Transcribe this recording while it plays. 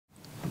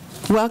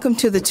Welcome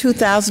to the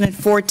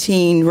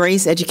 2014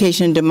 Race,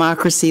 Education, and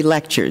Democracy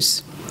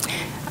Lectures,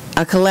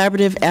 a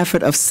collaborative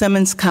effort of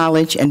Simmons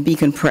College and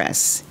Beacon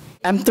Press.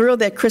 I'm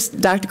thrilled that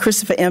Dr.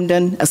 Christopher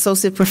Emdin,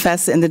 Associate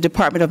Professor in the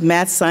Department of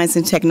Math, Science,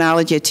 and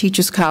Technology at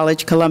Teachers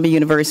College, Columbia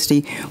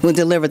University, will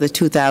deliver the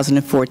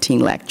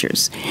 2014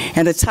 lectures.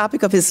 And the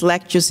topic of his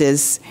lectures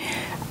is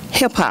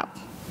hip-hop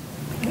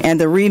and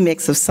the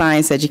remix of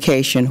science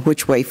education,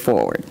 which way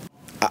forward?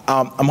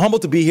 I'm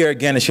humbled to be here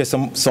again and share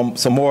some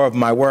more of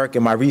my work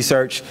and my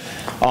research.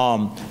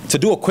 To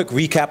do a quick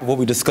recap of what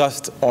we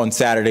discussed on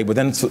Saturday, but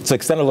then to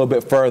extend a little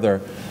bit further,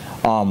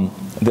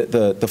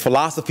 the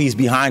philosophies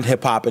behind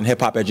hip-hop and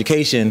hip-hop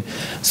education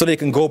so they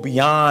can go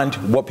beyond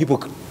what people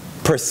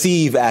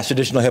perceive as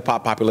traditional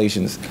hip-hop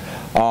populations.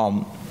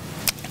 And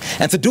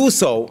to do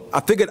so, I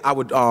figured I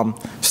would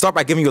start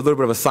by giving you a little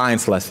bit of a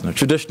science lesson, a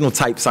traditional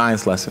type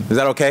science lesson. Is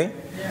that okay?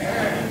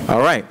 Yeah. All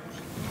right.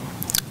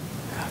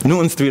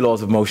 Newton's 3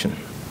 laws of motion.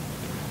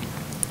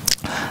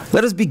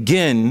 Let us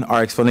begin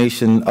our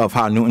explanation of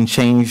how Newton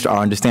changed our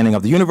understanding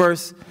of the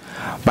universe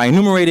by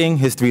enumerating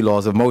his 3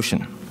 laws of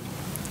motion.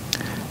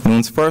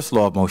 Newton's first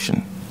law of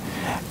motion.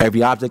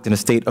 Every object in a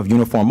state of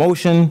uniform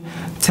motion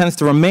tends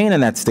to remain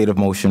in that state of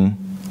motion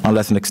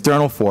unless an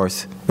external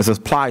force is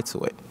applied to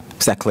it.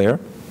 Is that clear?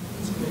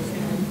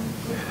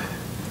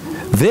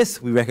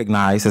 This we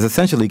recognize as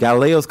essentially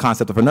Galileo's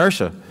concept of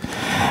inertia.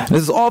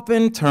 This is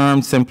often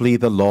termed simply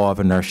the law of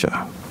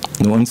inertia.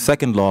 Newton's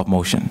second law of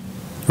motion.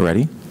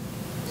 Ready?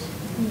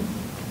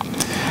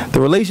 The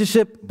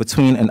relationship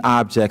between an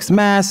object's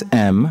mass,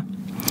 m,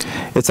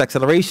 its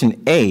acceleration,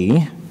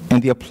 a,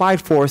 and the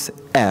applied force,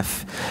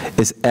 F,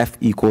 is F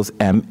equals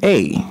ma.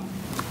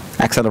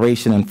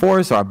 Acceleration and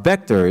force are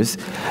vectors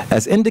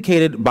as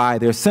indicated by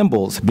their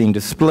symbols being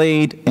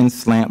displayed in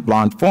slant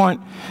blonde font,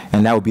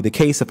 and that would be the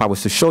case if I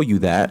was to show you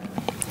that.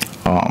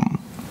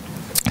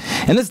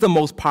 And this is the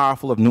most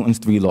powerful of Newton's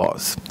 3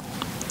 laws.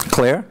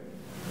 Clear?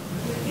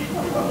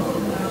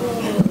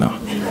 No.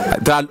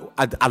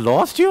 I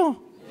lost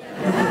you?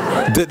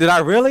 Did I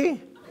really?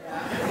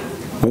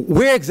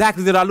 Where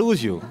exactly did I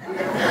lose you?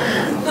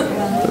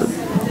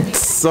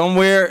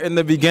 Somewhere in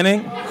the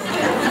beginning?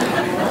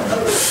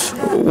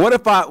 What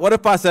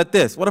if I said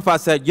this? What if I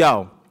said,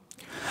 yo,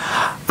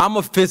 I'm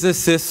a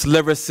physicist,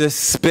 lyricist,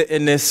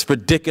 spitting this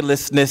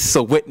ridiculousness,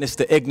 so witness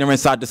the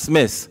ignorance I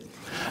dismiss.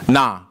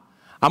 Nah,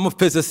 I'm a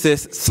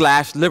physicist /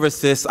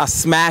 lyricist, I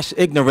smash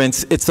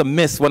ignorance, it's a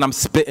miss when I'm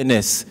spitting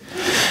this.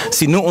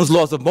 See, Newton's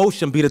laws of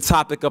motion be the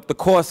topic of the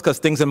course because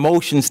things in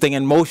motion stay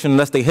in motion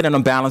unless they hit an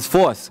unbalanced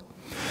force.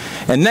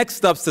 And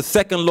next up's the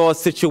second law of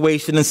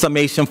situation and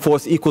summation,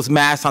 force equals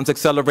mass times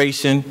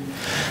acceleration.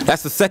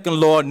 That's the second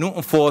law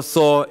Newton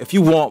foresaw. If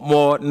you want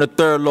more, then the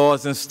third law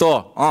is in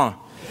store.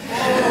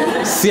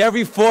 See,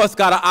 every force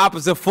got an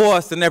opposite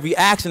force, and every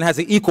action has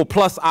an equal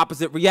plus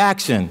opposite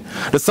reaction.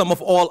 The sum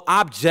of all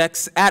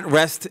objects at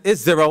rest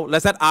is 0,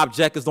 unless that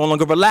object is no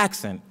longer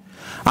relaxing.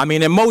 I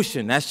mean, in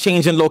motion, that's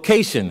changing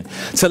location,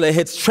 till it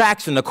hits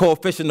traction, the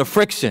coefficient of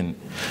friction.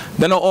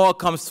 Then it all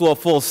comes to a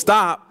full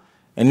stop,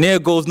 and there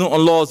goes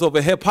Newton's laws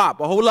over hip-hop.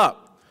 But hold up.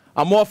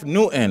 I'm off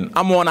Newton.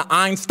 I'm on an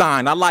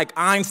Einstein. I like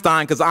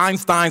Einstein because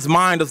Einstein's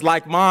mind is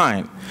like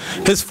mine.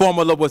 His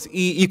formula was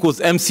E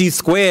equals MC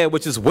squared,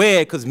 which is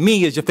weird because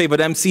me is your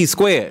favorite MC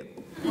squared.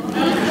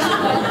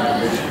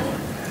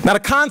 Now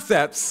the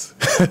concepts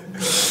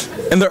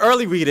in the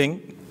early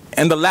reading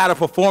and the latter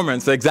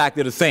performance are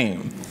exactly the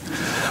same.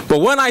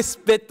 But when I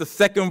spit the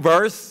second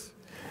verse,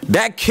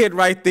 that kid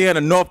right there in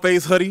the North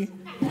Face hoodie,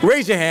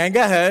 raise your hand,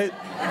 go ahead.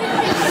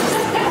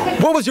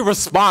 What was your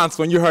response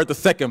when you heard the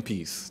second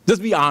piece?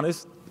 Just be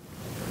honest.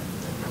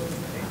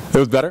 It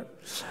was better?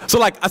 So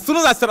like, as soon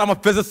as I said I'm a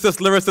physicist,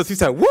 lyricist, he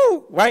said,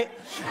 woo, right?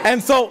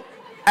 And so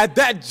at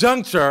that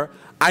juncture,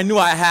 I knew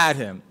I had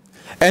him.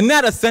 And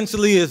that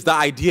essentially is the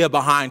idea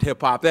behind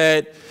hip-hop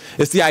ed.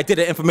 It's the idea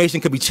that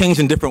information can be changed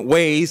in different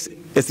ways.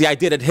 It's the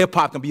idea that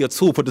hip-hop can be a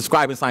tool for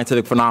describing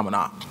scientific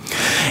phenomena.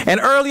 And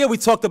earlier we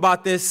talked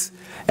about this.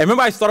 And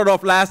remember I started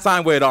off last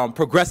time with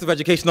progressive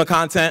educational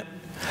content?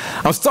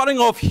 I'm starting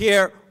off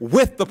here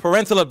with the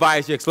parental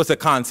advisory explicit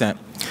content.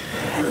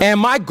 And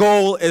my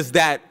goal is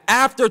that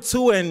after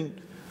 2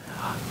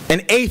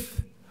 1/8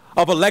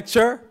 of a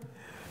lecture,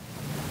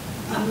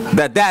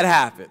 that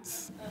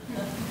happens.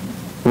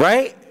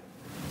 Right?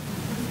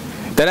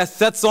 That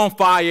sets on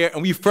fire,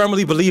 and we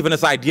firmly believe in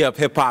this idea of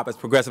hip-hop as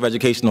progressive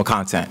educational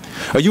content.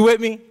 Are you with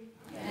me?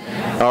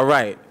 Yeah. All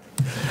right.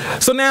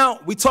 So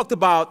now we talked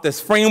about this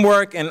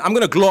framework, and I'm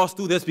going to gloss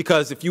through this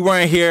because if you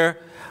weren't here,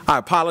 I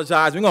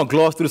apologize. We're going to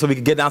gloss through this so we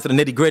can get down to the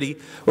nitty-gritty.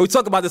 Where we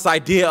talk about this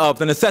idea of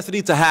the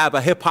necessity to have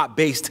a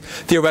hip-hop-based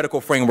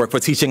theoretical framework for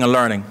teaching and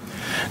learning.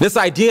 This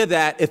idea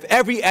that if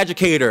every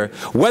educator,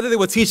 whether they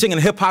were teaching in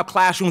hip-hop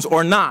classrooms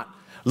or not,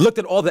 looked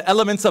at all the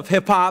elements of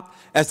hip-hop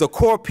as the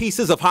core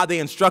pieces of how they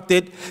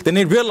instructed, then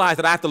they realized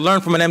that I have to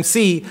learn from an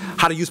MC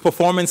how to use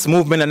performance,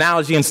 movement,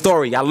 analogy, and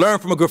story. I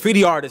learned from a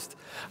graffiti artist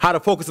how to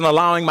focus on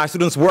allowing my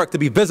students' work to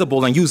be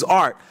visible and use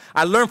art.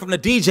 I learned from the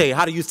DJ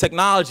how to use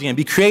technology and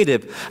be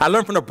creative. I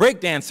learned from the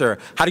breakdancer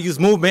how to use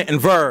movement and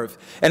verve.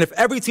 And if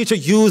every teacher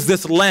used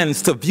this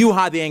lens to view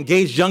how they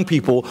engage young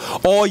people,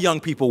 all young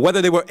people,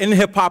 whether they were in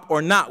hip-hop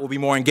or not, will be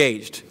more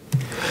engaged.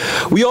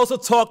 We also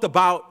talked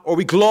about, or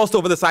we glossed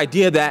over this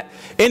idea that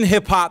in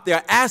hip-hop, there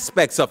are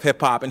aspects of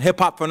hip-hop and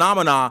hip-hop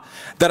phenomena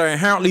that are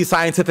inherently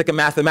scientific and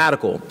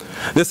mathematical.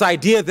 This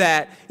idea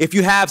that if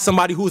you have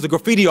somebody who's a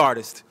graffiti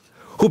artist,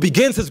 who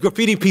begins his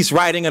graffiti piece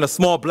writing in a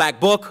small black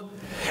book,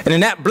 and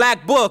in that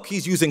black book,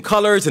 he's using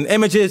colors and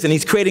images, and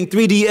he's creating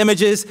 3D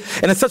images,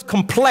 and it's such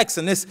complex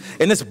in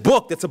this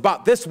book that's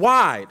about this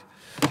wide.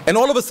 And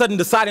all of a sudden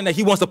deciding that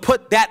he wants to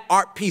put that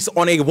art piece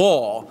on a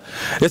wall.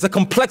 There's a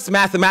complex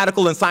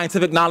mathematical and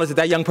scientific knowledge that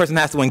that young person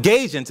has to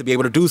engage in to be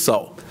able to do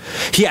so.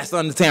 He has to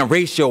understand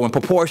ratio and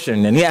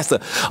proportion, and he has to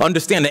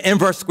understand the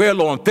inverse square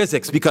law in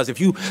physics, because if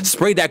you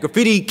spray that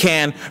graffiti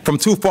can from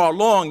too far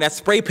along, that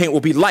spray paint will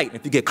be light.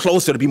 If you get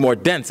closer, it'll be more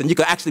dense, and you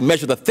can actually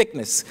measure the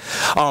thickness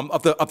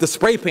of the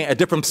spray paint at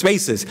different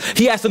spaces.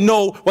 He has to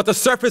know what the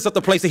surface of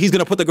the place that he's going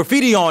to put the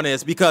graffiti on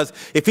is, because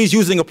if he's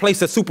using a place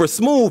that's super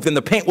smooth, then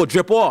the paint will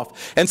drip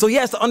off. And so he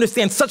has to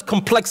understand such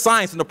complex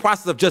science in the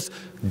process of just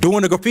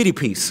doing a graffiti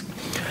piece.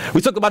 We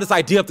talked about this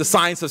idea of the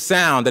science of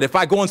sound, that if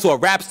I go into a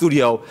rap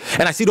studio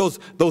and I see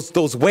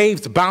those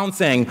waves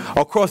bouncing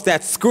across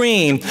that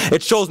screen,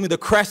 it shows me the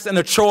crest and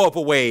the trough of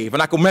a wave,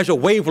 and I can measure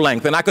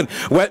wavelength, and I can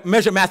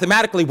measure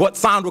mathematically what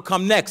sound will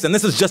come next, and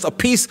this is just a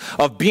piece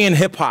of being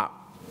hip-hop.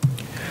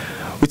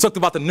 We talked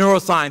about the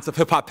neuroscience of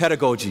hip-hop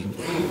pedagogy.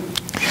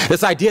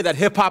 This idea that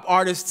hip-hop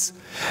artists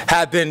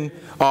have been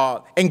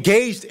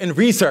engaged in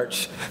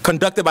research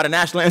conducted by the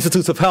National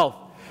Institutes of Health.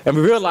 And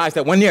we realized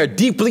that when they are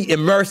deeply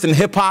immersed in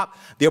hip-hop,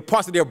 there are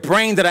parts of their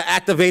brain that are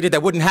activated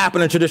that wouldn't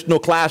happen in a traditional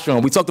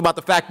classroom. We talked about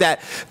the fact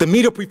that the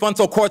medial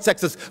prefrontal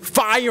cortex is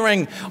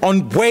firing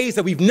on ways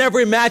that we've never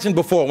imagined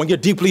before when you're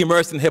deeply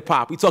immersed in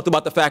hip-hop. We talked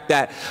about the fact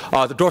that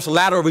the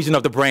dorsolateral region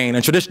of the brain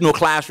in traditional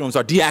classrooms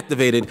are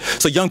deactivated,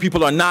 so young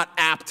people are not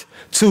apt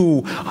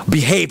to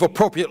behave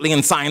appropriately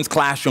in science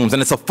classrooms,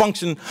 and it's a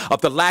function of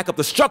the lack of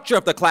the structure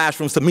of the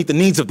classrooms to meet the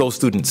needs of those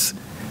students.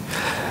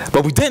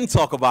 But we didn't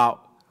talk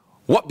about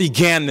what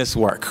began this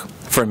work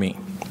for me.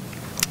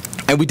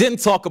 And we didn't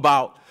talk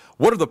about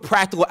what are the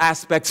practical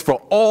aspects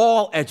for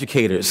all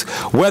educators,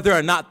 whether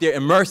or not they're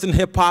immersed in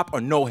hip-hop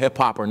or no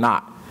hip-hop or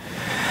not.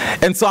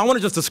 And so I want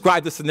to just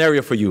describe this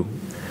scenario for you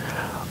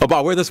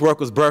about where this work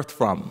was birthed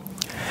from.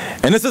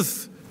 And this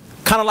is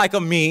kind of like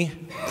a me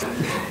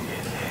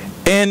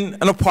in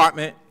an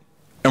apartment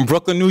in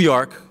Brooklyn, New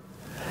York,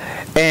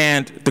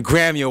 and the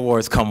Grammy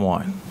Awards come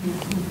on.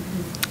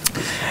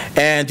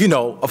 And, you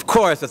know, of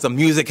course, as a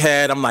music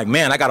head, I'm like,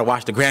 man, I got to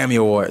watch the Grammy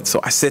Awards. So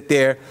I sit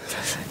there,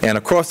 and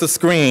across the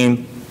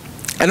screen,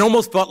 and it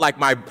almost felt like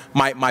my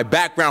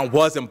background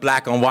was in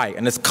black and white,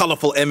 and this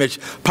colorful image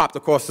popped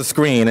across the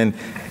screen, and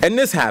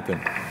this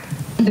happened.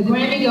 The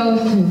Grammy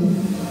goes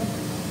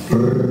to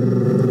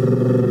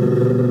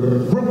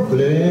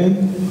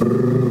Brooklyn.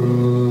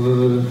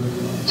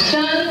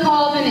 Sean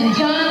Colvin and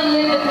John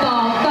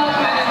Lindenthal.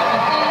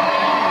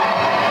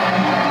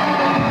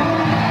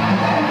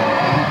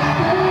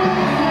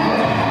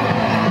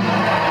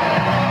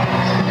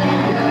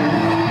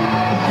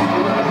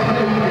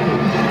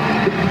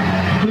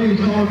 Please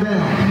calm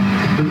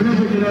down. The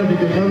music and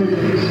everything.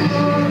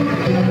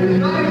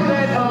 Like I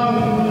said,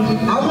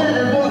 I went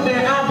and bought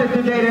their outfit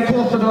today that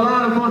costed a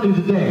lot of money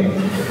today.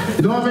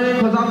 You know what I mean?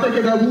 Because I'm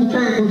thinking that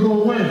Wu-Tang was going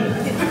to win.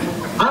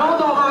 I don't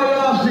know how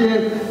y'all see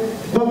it,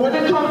 but when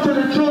it comes to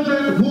the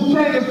children,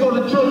 Wu-Tang is for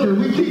the children.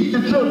 We teach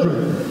the children.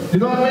 You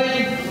know what I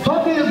mean?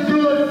 Hubby is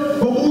good,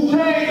 but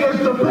Wu-Tang is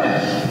the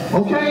best.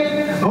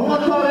 Okay? I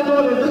want y'all to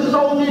know that this is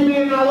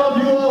ODB and I love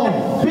you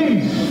all.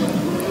 Peace.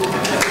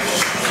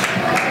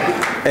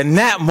 And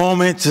that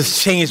moment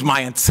just changed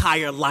my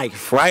entire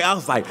life, right? I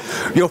was like,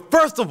 yo,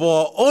 first of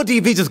all,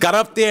 ODB just got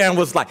up there and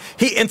was like,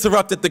 he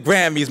interrupted the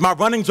Grammys. My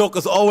running joke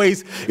is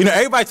always, you know,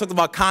 everybody talked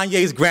about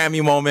Kanye's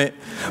Grammy moment,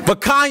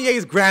 but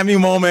Kanye's Grammy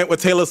moment with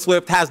Taylor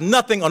Swift has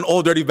nothing on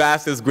Old Dirty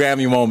Bastard's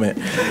Grammy moment.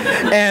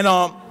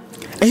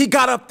 And he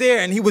got up there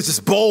and he was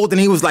just bold and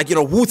he was like, you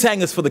know,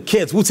 Wu-Tang is for the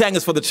kids, Wu-Tang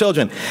is for the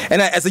children.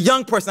 And as a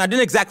young person, I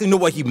didn't exactly know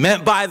what he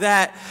meant by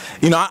that.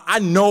 You know, I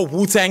know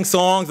Wu-Tang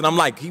songs and I'm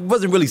like, he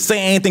wasn't really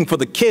saying anything for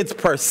the kids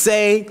per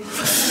se.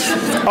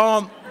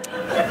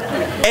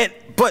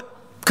 But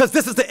because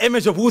this is the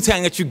image of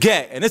Wu-Tang that you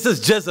get. And this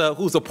is Jizza,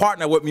 who's a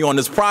partner with me on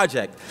this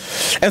project.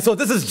 And so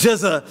this is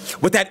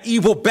Jizza with that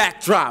evil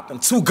backdrop and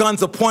two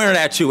guns are pointed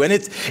at you. And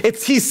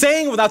he's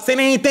saying without saying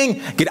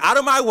anything, get out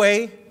of my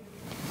way.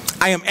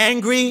 I am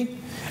angry,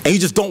 and you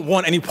just don't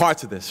want any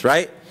parts of this,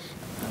 right?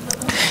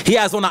 He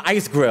has on an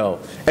ice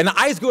grill. And the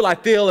ice grill, I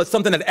feel, is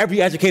something that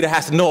every educator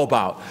has to know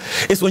about.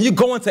 It's when you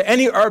go into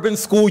any urban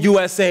school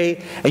USA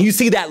and you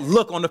see that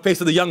look on the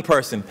face of the young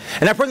person.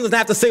 And that person doesn't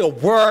have to say a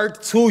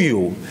word to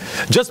you.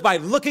 Just by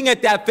looking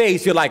at that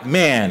face, you're like,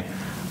 man,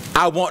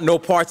 I want no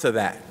parts of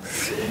that.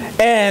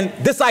 And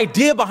this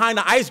idea behind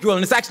the ice grill,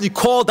 and it's actually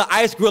called the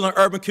ice grill in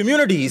urban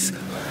communities,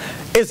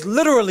 is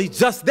literally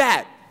just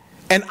that,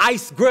 an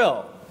ice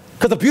grill.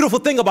 Because the beautiful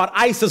thing about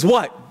ice is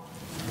what?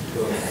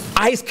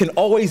 Ice can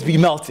always be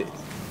melted.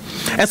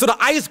 And so the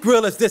ice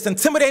grill is this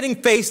intimidating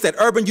face that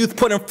urban youth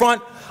put in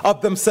front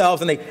of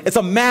themselves, and it's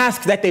a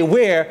mask that they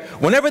wear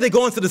whenever they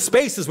go into the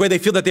spaces where they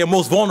feel that they're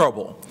most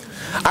vulnerable.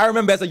 I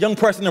remember as a young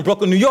person in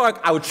Brooklyn, New York,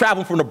 I would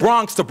travel from the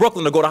Bronx to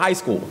Brooklyn to go to high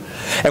school.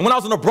 And when I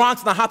was in the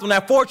Bronx and I hopped on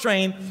that 4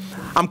 train,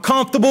 I'm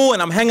comfortable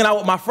and I'm hanging out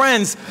with my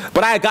friends,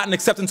 but I had gotten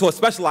accepted into a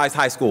specialized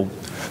high school.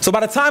 So by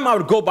the time I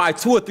would go by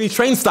 2 or 3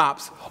 train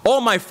stops, all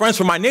my friends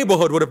from my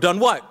neighborhood would have done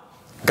what?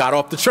 Got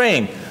off the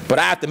train. But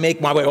I had to make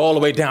my way all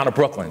the way down to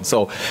Brooklyn.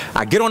 So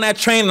I get on that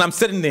train and I'm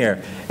sitting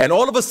there. And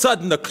all of a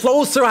sudden, the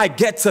closer I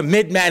get to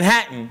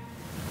mid-Manhattan,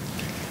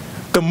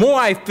 the more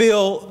I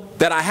feel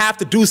that I have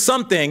to do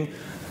something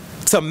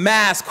to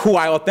mask who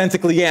I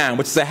authentically am,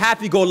 which is a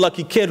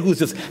happy-go-lucky kid who's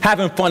just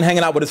having fun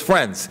hanging out with his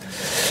friends.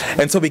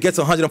 And so we get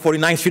to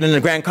 149th Street in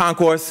the Grand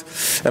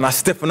Concourse, and I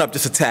stiffen up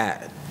just a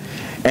tad.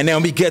 And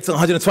then we get to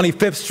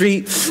 125th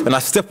Street, and I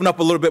stiffen up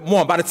a little bit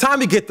more. By the time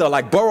we get to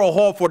like Borough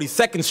Hall,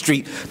 42nd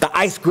Street, the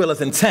ice grill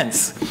is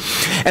intense.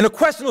 And the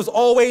question was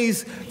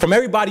always from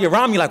everybody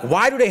around me, like,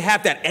 why do they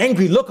have that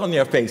angry look on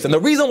their face? And the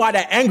reason why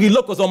that angry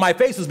look was on my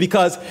face was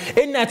because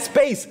in that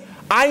space,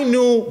 I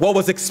knew what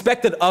was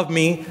expected of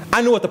me,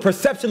 I knew what the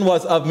perception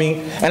was of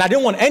me, and I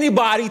didn't want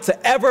anybody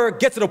to ever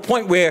get to the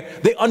point where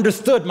they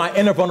understood my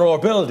inner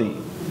vulnerability.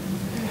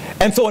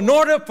 And so in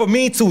order for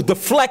me to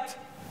deflect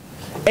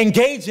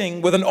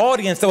engaging with an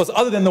audience that was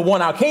other than the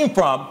one I came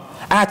from,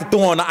 I had to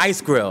throw on the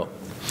ice grill.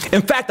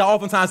 In fact, I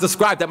oftentimes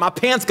describe that my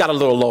pants got a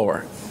little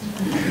lower.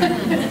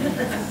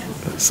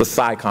 It's a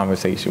side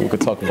conversation. We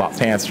could talk about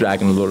pants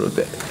dragging a little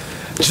bit.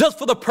 Just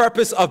for the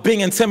purpose of being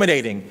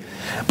intimidating.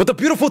 But the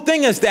beautiful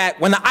thing is that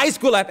when the ice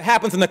grill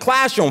happens in the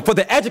classroom, for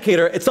the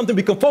educator, it's something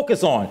we can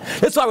focus on.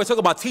 That's why we talk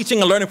about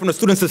teaching and learning from the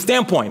student's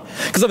standpoint.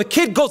 Because if a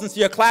kid goes into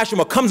your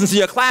classroom or comes into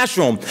your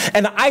classroom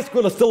and the ice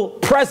grill is still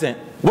present,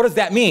 what does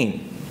that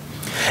mean?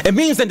 It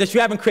means then that you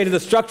haven't created a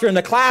structure in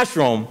the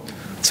classroom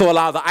to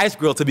allow the ice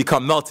grill to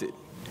become melted.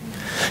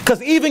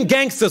 Because even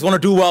gangsters want to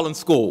do well in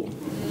school.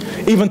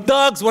 Even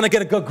thugs want to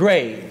get a good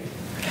grade.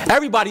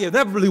 Everybody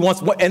inevitably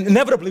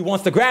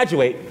wants to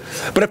graduate.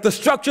 But if the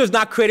structure is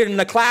not created in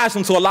the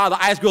classroom to allow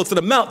the ice grill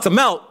to melt,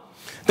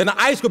 then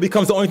the ice grill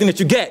becomes the only thing that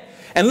you get.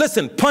 And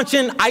listen,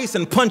 punching ice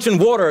and punching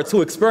water are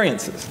 2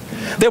 experiences.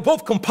 They're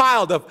both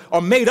compiled of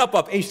or made up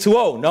of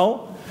H2O,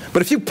 no?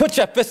 But if you put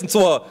your fist into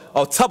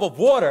a tub of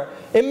water,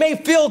 it may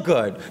feel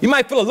good. You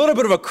might feel a little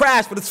bit of a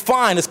crash, but it's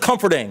fine, it's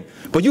comforting.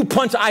 But you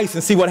punch ice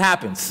and see what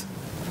happens.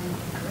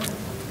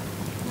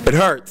 It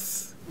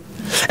hurts.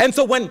 And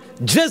so when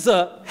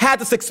GZA had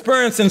this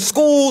experience in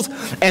schools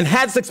and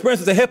had this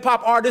experience as a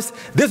hip-hop artist,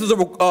 this was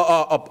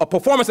a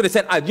performance that they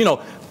said,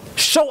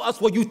 show us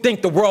what you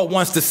think the world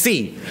wants to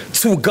see.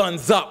 2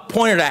 guns up,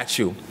 pointed at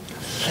you.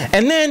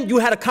 And then you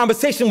had a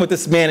conversation with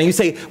this man and you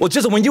say, well,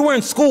 GZA, when you were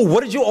in school,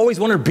 what did you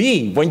always want to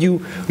be when you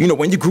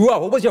grew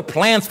up? What was your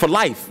plans for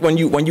life when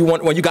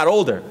you got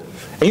older?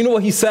 And you know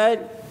what he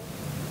said?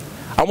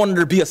 I wanted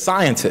to be a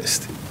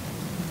scientist.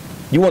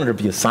 You wanted to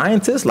be a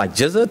scientist? Like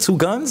GZA, 2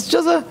 guns?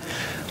 GZA?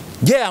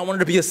 Yeah, I wanted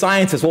to be a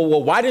scientist.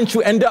 Well, why didn't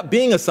you end up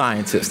being a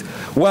scientist?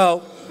 Well,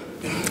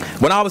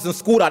 when I was in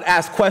school, I'd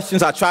ask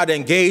questions, I'd try to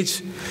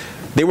engage.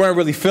 They weren't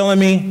really feeling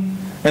me.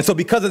 And so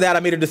because of that, I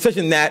made a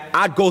decision that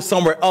I'd go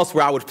somewhere else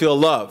where I would feel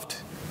loved,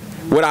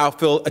 where I would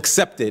feel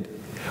accepted,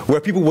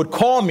 where people would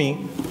call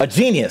me a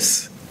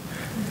genius.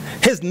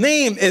 His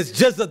name is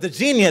GZA the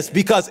Genius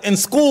because in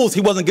schools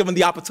he wasn't given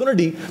the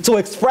opportunity to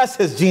express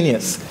his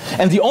genius.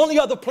 And the only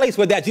other place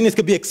where that genius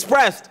could be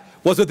expressed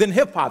was within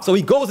hip-hop. So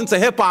he goes into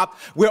hip-hop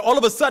where all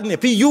of a sudden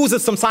if he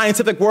uses some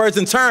scientific words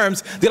and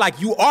terms, they're like,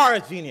 you are a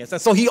genius.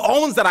 And so he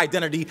owns that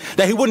identity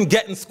that he wouldn't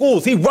get in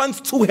schools. He runs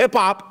to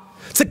hip-hop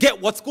to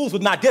get what schools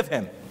would not give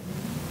him.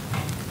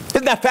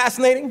 Isn't that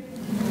fascinating?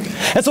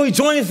 And so he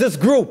joins this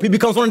group. He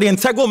becomes one of the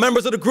integral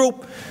members of the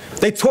group.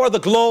 They tour the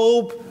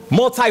globe,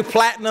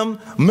 multi-platinum,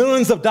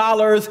 millions of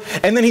dollars,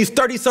 and then he's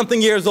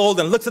 30-something years old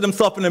and looks at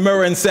himself in the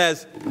mirror and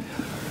says,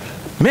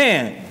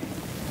 man,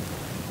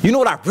 you know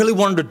what I really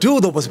wanted to do,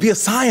 though, was be a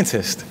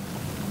scientist.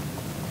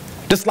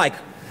 Just like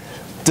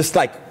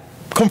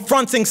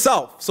confronting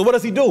self. So what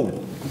does he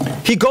do?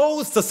 He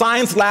goes to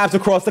science labs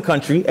across the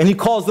country and he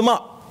calls them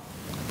up.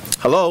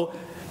 Hello?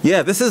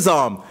 Yeah, this is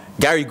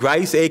Gary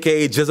Grice,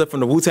 a.k.a. GZA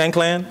from the Wu-Tang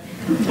Clan,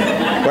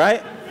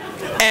 right?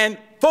 And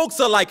folks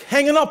are like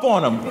hanging up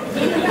on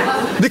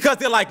him because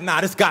they're like, nah,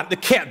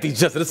 it can't be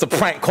GZA, it's a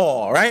prank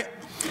call, right?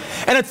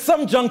 And at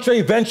some juncture,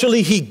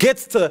 eventually, he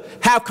gets to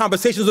have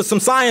conversations with some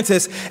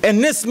scientists,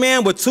 and this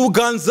man with 2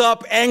 guns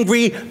up,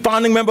 angry,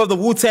 founding member of the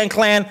Wu-Tang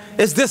Clan,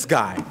 is this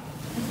guy.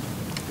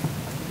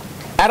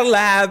 at a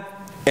lab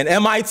in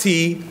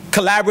MIT,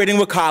 collaborating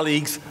with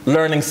colleagues,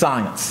 learning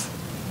science.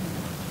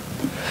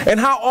 And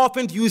how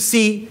often do you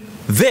see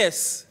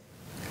this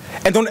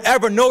and don't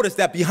ever notice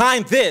that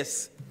behind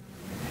this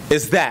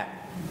is that?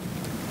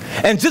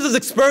 And Jizza's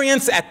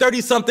experience at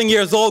 30-something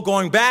years old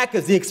going back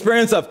is the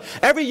experience of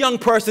every young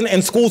person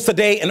in schools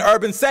today in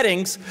urban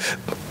settings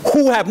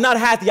who have not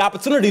had the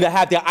opportunity to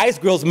have their ice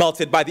grills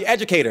melted by the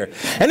educator.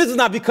 And this is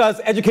not because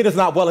educators are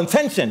not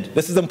well-intentioned.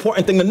 This is an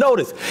important thing to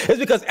notice. It's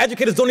because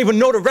educators don't even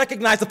know to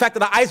recognize the fact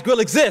that an ice grill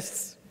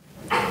exists.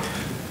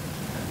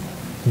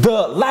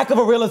 The lack of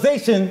a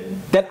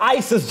realization that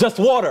ice is just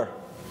water.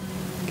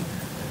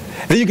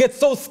 That you get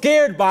so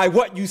scared by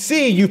what you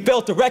see, you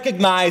fail to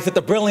recognize that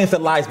the brilliance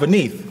that lies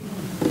beneath.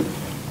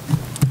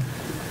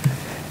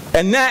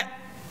 And that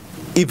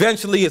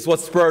eventually is what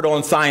spurred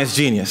on Science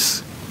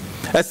Genius.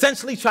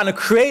 Essentially trying to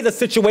create a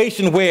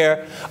situation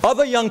where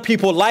other young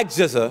people like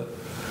Jizza,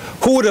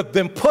 who would have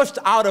been pushed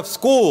out of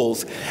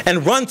schools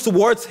and run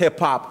towards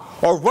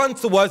hip-hop, or run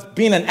towards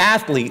being an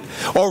athlete,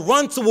 or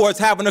run towards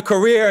having a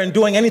career and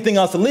doing anything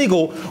else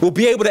illegal, will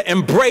be able to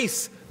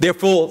embrace their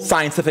full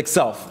scientific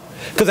self.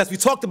 Because as we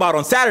talked about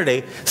on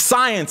Saturday,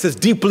 science is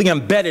deeply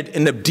embedded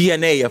in the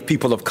DNA of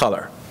people of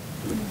color.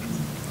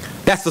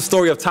 That's the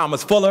story of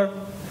Thomas Fuller.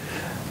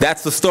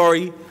 That's the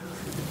story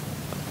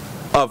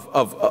of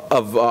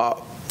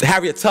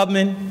Harriet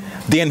Tubman.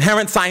 The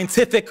inherent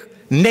scientific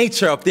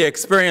nature of their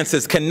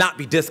experiences cannot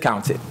be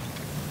discounted.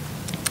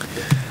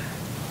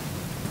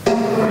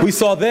 We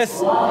saw this.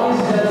 What is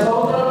the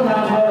total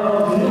number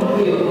of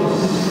nucleons?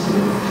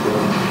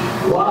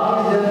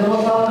 What is the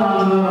total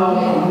number of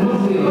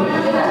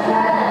nucleons?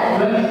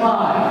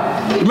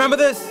 25. Remember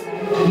this?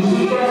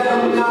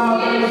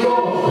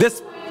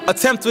 This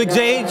attempt to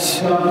engage?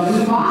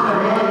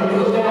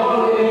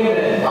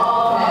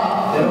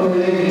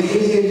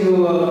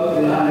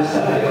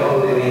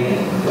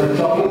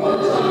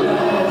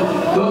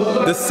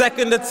 The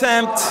second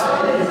attempt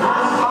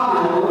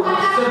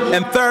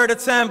and third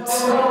attempt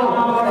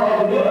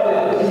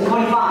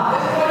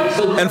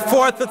and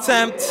fourth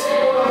attempt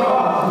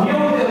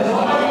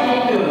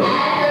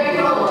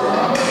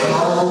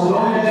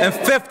and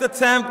fifth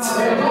attempt.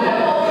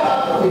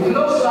 It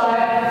looks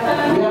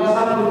like we have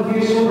some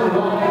confusion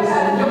about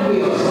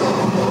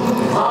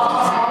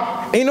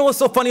And you know what's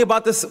so funny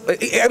about this?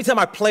 Every time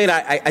I play it,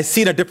 I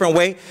see it a different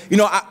way. You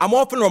know, I'm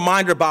often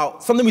reminded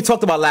about something we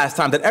talked about last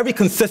time, that every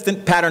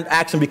consistent patterned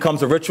action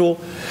becomes a ritual.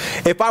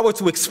 If I were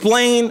to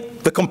explain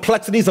the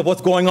complexities of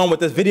what's going on with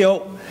this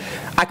video,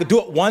 I could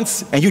do it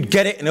once and you'd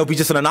get it and it would be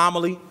just an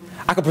anomaly.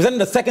 I could present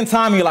it a second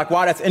time and you're like,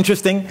 wow, that's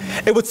interesting.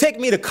 It would take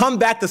me to come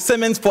back to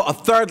Simmons for a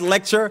third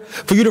lecture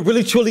for you to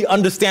really truly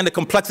understand the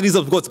complexities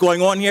of what's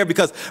going on here,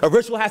 because a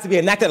ritual has to be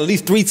enacted at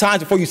least 3 times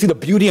before you see the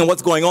beauty and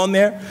what's going on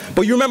there.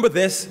 But you remember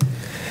this,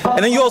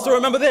 and then you also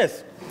remember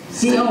this.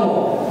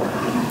 CO.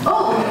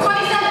 Oh,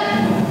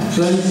 27.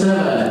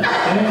 27.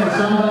 And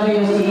somebody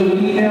has to do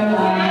email.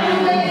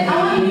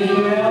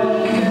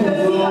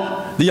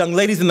 The young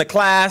ladies in the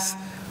class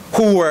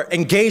who were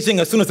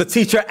engaging as soon as the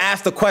teacher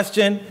asked a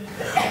question,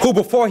 who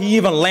before he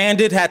even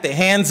landed had their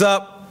hands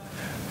up,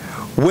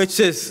 which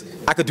is,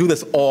 I could do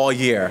this all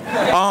year,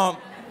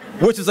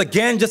 which is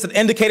again just an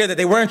indicator that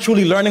they weren't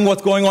truly learning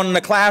what's going on in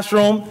the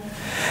classroom.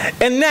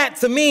 And that,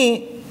 to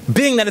me,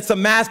 being that it's a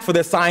mask for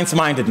their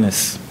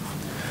science-mindedness.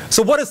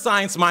 So what is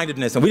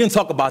science-mindedness? And we didn't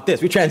talk about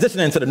this. We're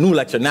transitioning into the new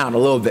lecture now in a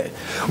little bit.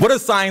 What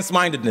is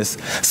science-mindedness?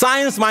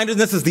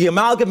 Science-mindedness is the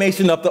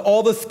amalgamation of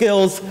all the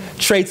skills,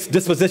 traits,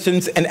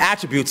 dispositions, and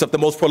attributes of the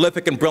most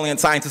prolific and brilliant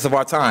scientists of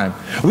our time.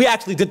 We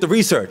actually did the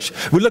research.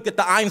 We looked at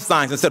the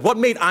Einsteins and said, what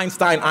made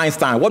Einstein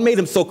Einstein? What made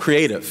him so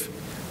creative?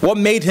 What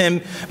made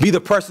him be the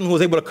person who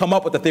was able to come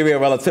up with the theory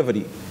of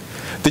relativity?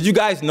 Did you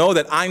guys know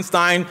that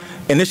Einstein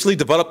initially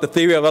developed the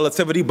theory of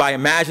relativity by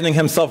imagining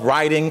himself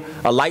riding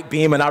a light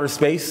beam in outer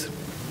space?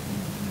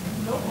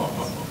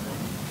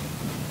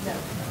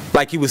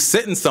 Like he was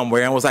sitting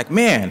somewhere and was like,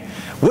 man,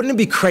 wouldn't it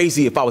be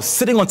crazy if I was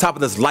sitting on top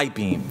of this light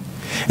beam,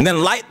 and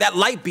then that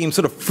light beam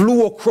sort of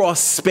flew across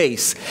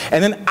space,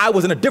 and then I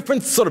was in a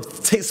different sort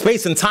of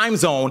space and time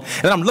zone,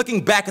 and I'm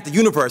looking back at the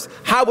universe.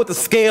 How would the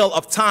scale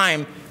of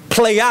time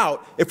play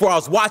out if I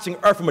was watching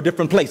Earth from a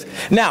different place?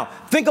 Now,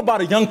 think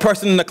about a young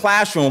person in the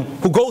classroom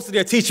who goes to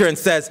their teacher and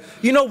says,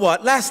 you know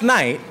what, last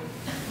night,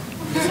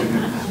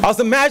 I was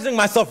imagining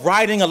myself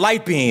riding a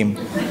light beam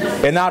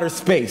in outer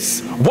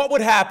space. What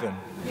would happen?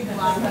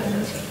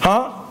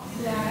 Huh?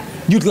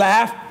 You'd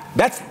laugh?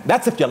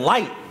 That's if you're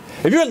light.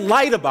 If you're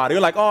light about it,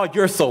 you're like, oh,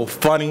 you're so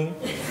funny.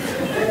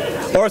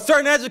 Or a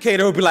certain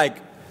educator would be like,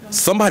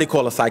 somebody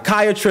call a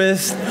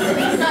psychiatrist,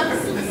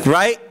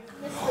 right?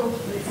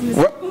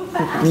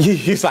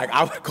 He's like,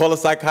 I would call a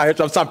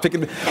psychiatrist. I'm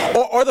picking.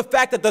 Or the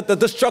fact that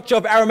the structure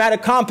of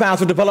aromatic compounds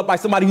were developed by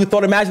somebody who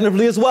thought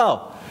imaginatively as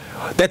well.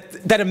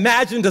 That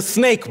imagined a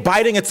snake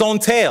biting its own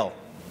tail.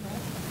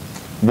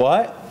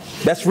 What?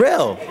 That's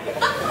real.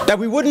 That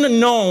we wouldn't have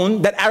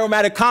known that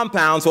aromatic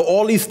compounds or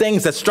all these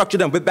things that structure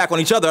them bit back on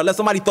each other unless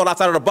somebody thought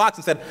outside of the box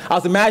and said, I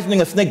was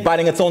imagining a snake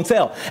biting its own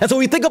tail. And so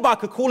we think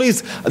about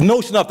Kekule's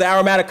notion of the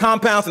aromatic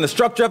compounds and the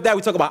structure of that.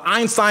 We talk about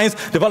Einstein's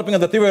developing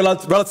of the theory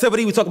of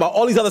relativity. We talk about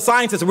all these other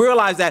scientists. We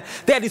realize that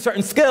they had these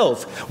certain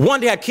skills.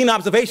 One, they had keen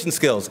observation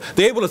skills.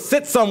 They're able to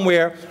sit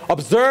somewhere,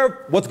 observe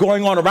what's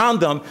going on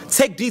around them,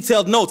 take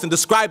detailed notes, and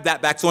describe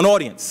that back to an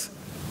audience.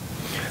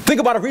 Think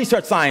about a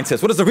research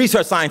scientist. What does a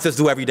research scientist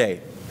do every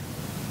day?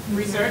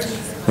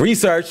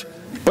 Research,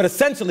 but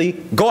essentially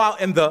go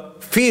out in the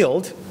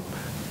field,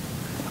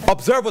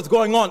 observe what's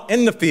going on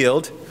in the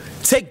field,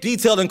 take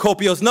detailed and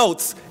copious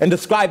notes, and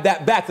describe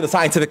that back to the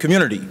scientific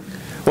community.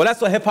 Well, that's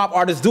what hip-hop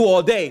artists do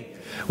all day.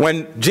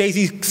 When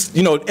Jay-Z,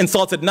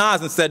 insulted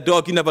Nas and said,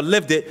 dog, you never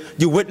lived it,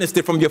 you witnessed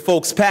it from your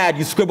folks' pad,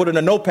 you scribbled in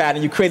a notepad,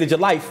 and you created your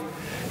life.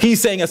 He's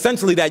saying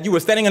essentially that you were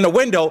standing in the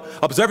window,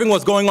 observing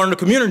what's going on in the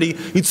community,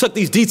 you took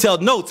these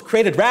detailed notes,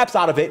 created raps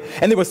out of it,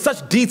 and they were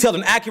such detailed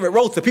and accurate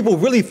notes that people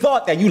really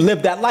thought that you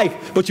lived that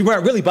life, but you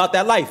weren't really about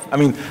that life. I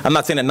mean, I'm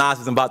not saying that Nas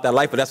isn't about that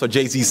life, but that's what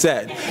Jay-Z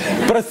said.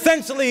 But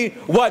essentially,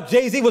 what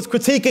Jay-Z was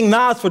critiquing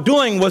Nas for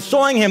doing was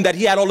showing him that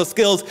he had all the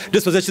skills,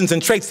 dispositions,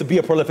 and traits to be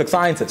a prolific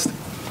scientist.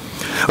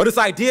 Or this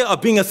idea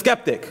of being a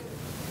skeptic.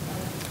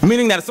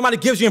 Meaning that if somebody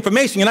gives you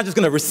information, you're not just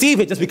going to receive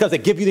it just because they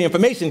give you the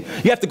information.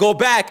 You have to go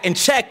back and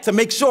check to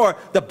make sure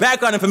the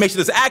background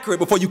information is accurate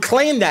before you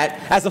claim that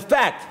as a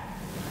fact.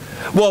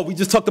 Well, we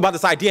just talked about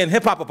this idea in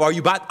hip-hop of are you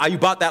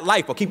about that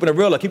life, or keeping it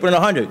real, or keeping it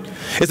 100.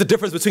 It's the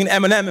difference between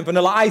Eminem and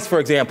Vanilla Ice, for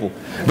example.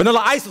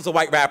 Vanilla Ice was a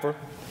white rapper.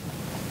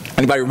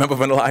 Anybody remember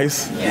Vanilla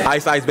Ice? Yeah.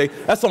 Ice Ice Baby.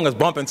 That song is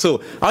bumping too.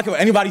 I don't care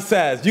what anybody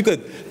says. You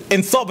could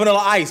insult Vanilla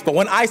Ice, but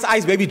when Ice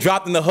Ice Baby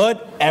dropped in the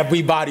hood,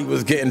 everybody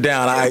was getting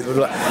down.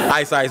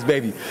 Ice Ice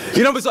Baby.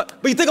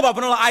 But you think about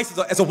Vanilla Ice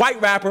as a white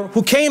rapper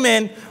who came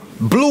in,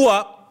 blew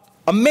up,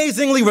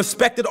 amazingly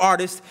respected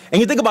artist,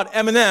 and you think about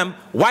Eminem,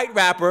 white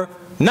rapper,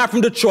 not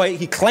from Detroit.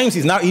 He claims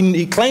he's not.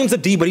 He claims a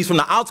D, but he's from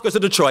the outskirts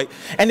of Detroit.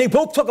 And they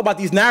both talk about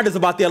these narratives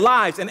about their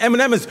lives. And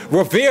Eminem is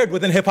revered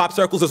within hip-hop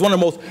circles as one of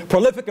the most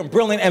prolific and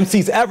brilliant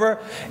MCs ever.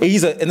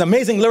 He's an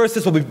amazing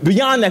lyricist, but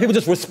beyond that, people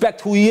just respect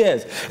who he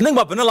is. And think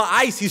about Vanilla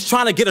Ice. He's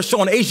trying to get a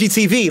show on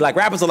HGTV. Like,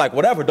 rappers are like,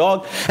 whatever,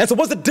 dog. And so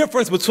what's the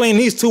difference between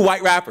these two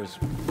white rappers?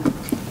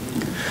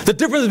 The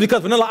difference is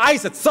because Vanilla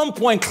Ice at some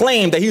point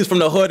claimed that he was from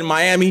the hood in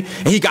Miami,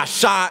 and he got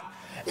shot.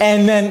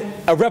 And then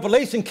a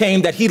revelation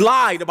came that he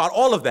lied about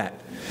all of that.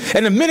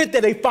 And the minute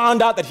that they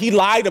found out that he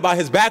lied about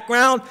his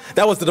background,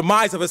 that was the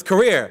demise of his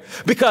career.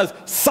 Because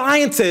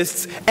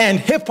scientists and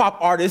hip-hop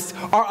artists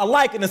are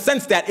alike in the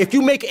sense that if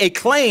you make a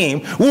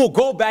claim, we will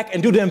go back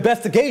and do the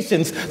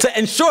investigations to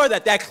ensure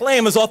that that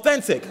claim is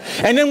authentic.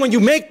 And then when you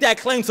make that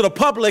claim to the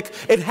public,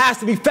 it has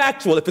to be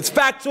factual. If it's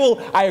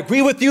factual, I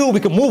agree with you, we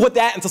can move with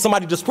that until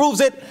somebody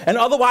disproves it, and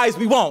otherwise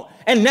we won't.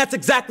 And that's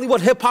exactly what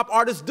hip-hop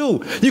artists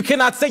do. You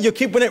cannot say you're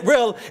keeping it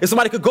real if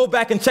somebody could go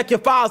back and check your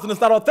files and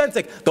it's not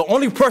authentic. The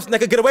only person that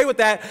could get away with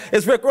that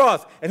is Rick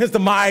Ross, and his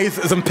demise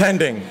is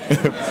impending.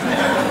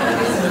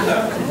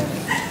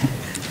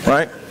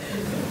 Right?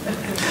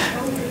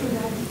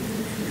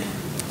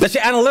 That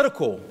you're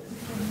analytical,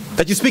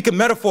 that you speak in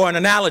metaphor and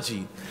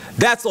analogy.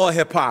 That's all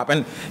hip-hop.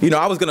 And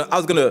I was gonna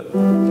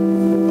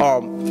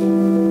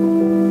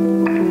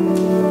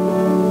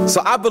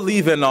so I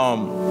believe in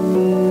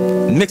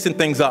mixing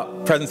things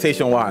up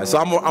presentation-wise. So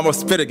I'm gonna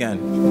spit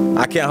again.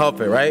 I can't help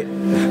it, right?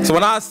 So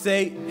when I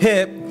say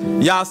hip,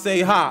 y'all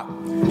say hop.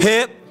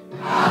 Hip,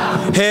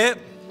 hip.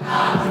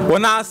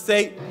 When I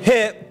say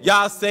hip,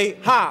 y'all say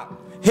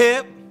hop.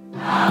 Hip,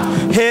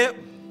 hip.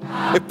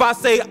 If I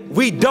say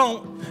we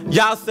don't,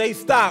 y'all say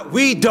stop.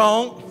 We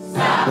don't.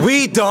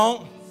 We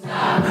don't.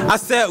 I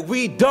said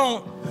we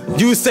don't.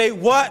 You say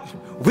what?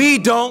 We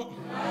don't.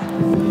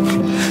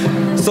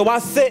 So I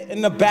sit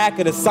in the back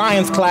of the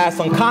science class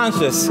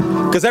unconscious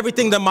because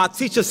everything that my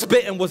teacher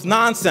spitting was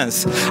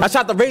nonsense. I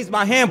tried to raise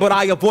my hand, but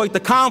I avoid the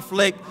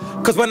conflict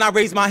because when I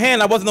raised my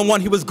hand, I wasn't the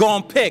one he was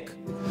going to pick.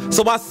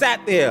 So I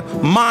sat there,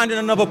 mind in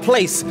another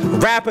place,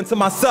 rapping to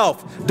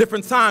myself,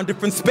 different time,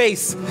 different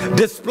space,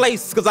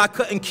 displaced because I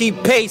couldn't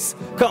keep pace,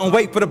 couldn't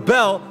wait for the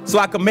bell so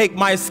I could make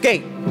my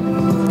escape.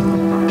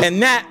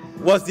 And that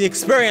was the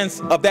experience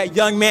of that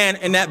young man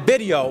in that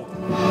video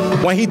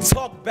when he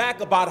talked back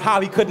about how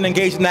he couldn't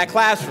engage in that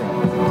classroom.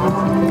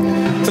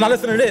 So now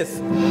listen to this.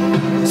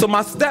 So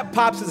my step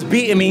pops is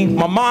beating me,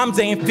 my mom's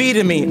ain't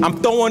feeding me, I'm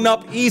throwing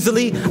up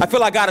easily, I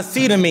feel I got a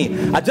seat in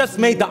me. I just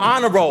made the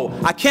honor roll,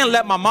 I can't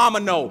let my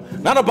mama know.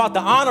 Not about the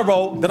honor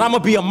roll, that I'm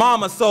gonna be a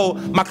mama, so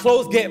my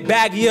clothes get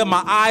baggier,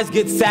 my eyes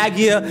get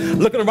saggier,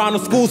 looking around the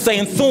school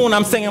saying soon,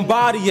 I'm saying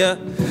body ya.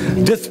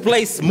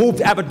 Displaced,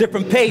 moved at a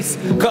different pace,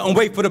 couldn't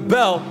wait for the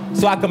bell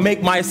so I could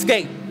make my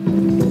escape.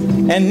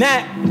 And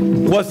that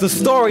was the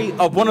story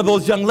of one of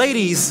those young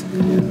ladies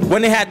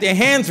when they had their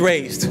hands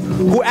raised,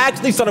 who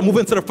actually started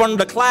moving to the front of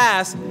the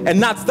class and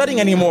not studying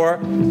anymore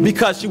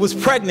because she was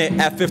pregnant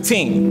at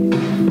 15.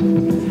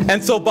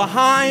 And so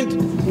behind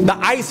the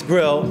ice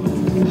grill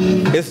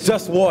is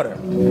just water.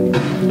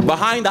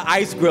 Behind the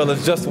ice grill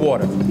is just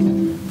water.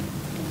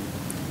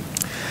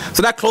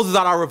 So that closes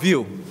out our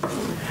review.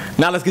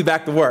 Now let's get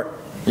back to work.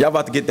 Y'all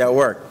about to get that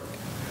work.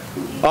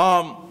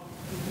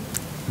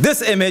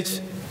 This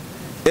image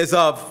is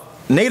of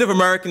Native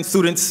American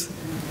students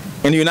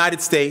in the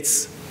United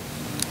States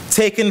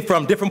taken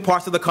from different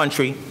parts of the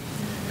country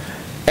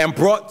and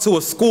brought to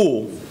a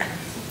school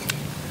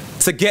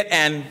to get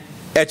an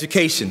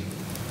education.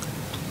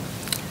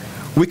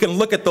 We can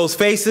look at those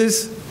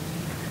faces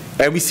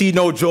and we see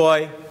no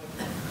joy,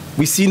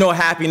 we see no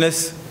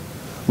happiness,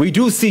 we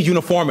do see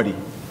uniformity.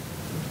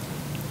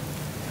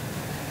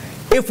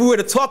 If we were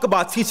to talk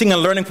about teaching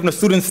and learning from the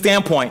student's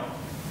standpoint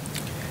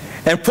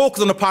and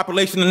focus on the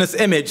population in this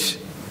image,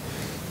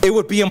 it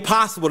would be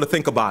impossible to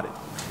think about it.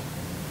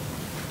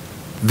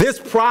 This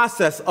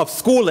process of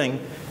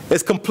schooling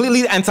is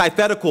completely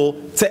antithetical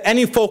to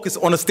any focus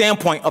on the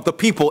standpoint of the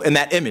people in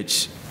that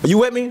image. Are you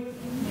with me?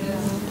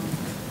 Yes.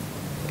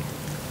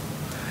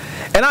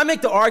 And I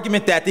make the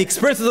argument that the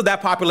experiences of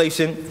that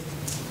population,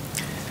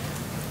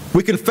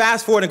 we can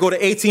fast forward and go to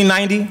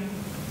 1890,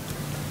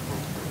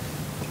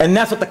 and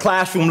that's what the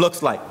classroom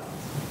looks like.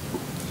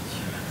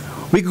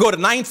 We could go to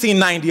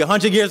 1990,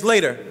 100 years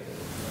later,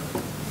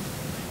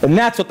 and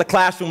that's what the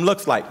classroom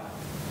looks like.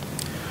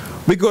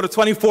 We could go to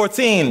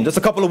 2014, just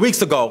a couple of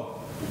weeks ago,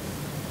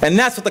 and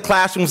that's what the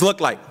classrooms look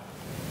like.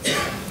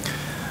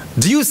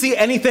 Do you see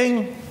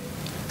anything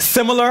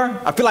similar?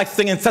 I feel like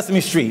singing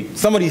Sesame Street.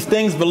 Some of these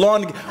things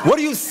belong to... What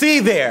do you see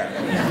there?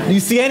 Do you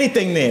see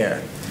anything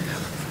there?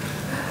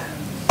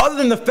 Other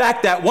than the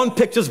fact that one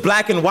picture's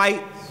black and white,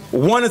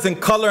 one is in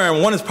color,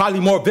 and one is probably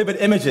more vivid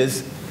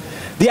images,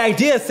 the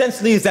idea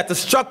essentially is that the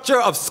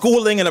structure of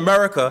schooling in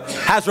America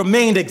has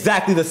remained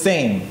exactly the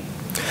same.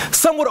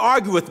 Some would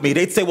argue with me.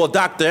 They'd say, well,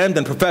 Dr.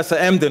 Emden, Professor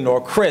Emden, or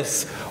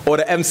Chris, or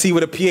the MC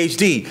with a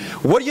PhD,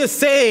 what you're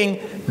saying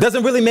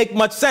doesn't really make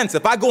much sense.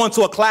 If I go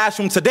into a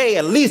classroom today,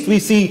 at least we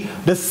see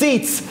the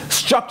seats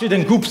structured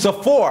in groups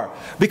of 4.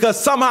 Because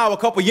somehow a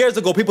couple years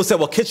ago, people said,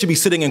 well, kids should be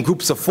sitting in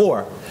groups of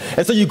 4.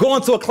 And so you go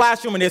into a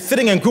classroom and they're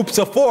sitting in groups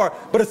of 4,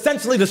 but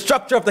essentially the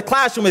structure of the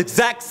classroom is the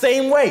exact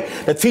same way.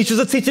 The teachers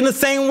are teaching the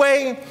same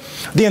way.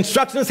 The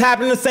instruction is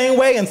happening the same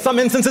way. In some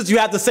instances, you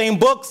have the same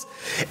books.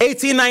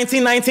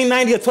 1819,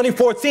 1990, or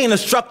 2014, the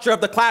structure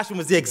of the classroom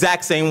is the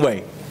exact same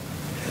way.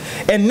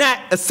 And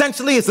that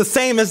essentially is the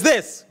same as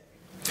this.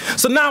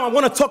 So now I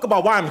want to talk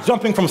about why I'm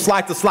jumping from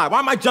slide to slide. Why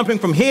am I jumping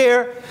from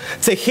here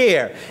to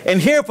here?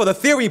 And here for the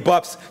theory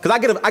buffs, because I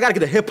got to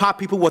give the hip-hop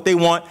people what they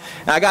want,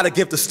 and I got to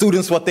give the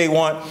students what they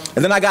want,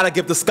 and then I got to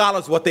give the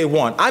scholars what they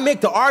want. I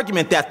make the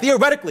argument that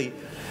theoretically,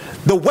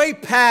 the way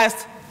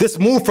past this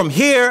move from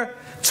here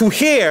to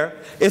here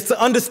is to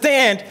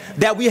understand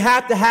that we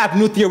have to have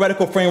new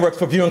theoretical frameworks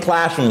for viewing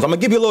classrooms. I'm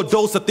going to give you a little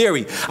dose of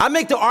theory. I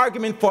make the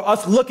argument for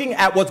us looking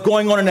at what's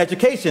going on in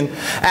education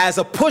as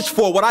a push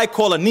for what I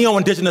call a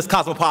neo-indigenous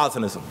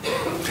cosmopolitanism.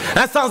 And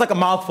that sounds like a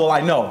mouthful,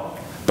 I know,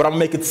 but I'm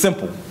going to make it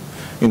simple.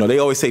 You know, they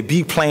always say,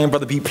 be plain,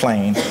 brother, be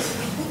plain.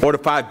 Or the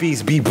 5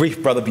 B's, be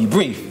brief, brother, be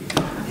brief.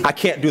 I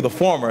can't do the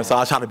former, so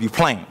I'll try to be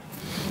plain.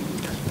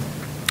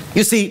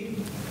 You see,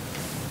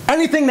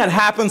 anything that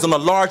happens on a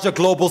larger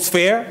global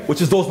sphere, which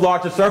is those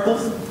larger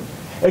circles,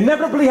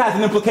 inevitably has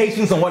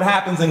implications on what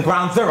happens in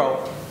ground zero,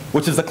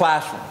 which is the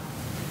classroom.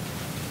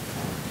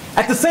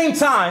 At the same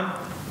time,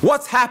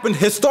 what's happened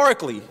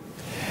historically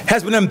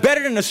has been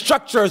embedded in the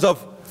structures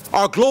of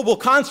our global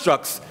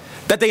constructs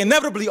that they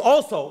inevitably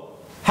also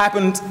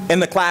happened in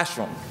the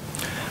classroom.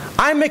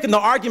 I'm making the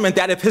argument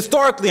that if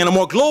historically in a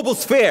more global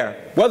sphere,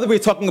 whether we're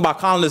talking about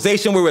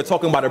colonization, whether we're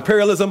talking about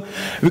imperialism,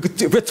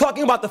 we're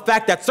talking about the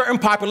fact that certain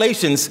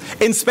populations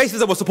in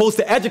spaces that were supposed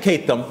to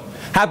educate them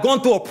have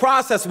gone through a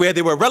process where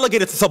they were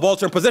relegated to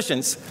subaltern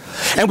positions,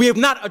 and we have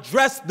not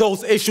addressed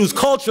those issues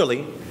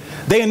culturally,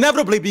 they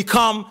inevitably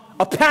become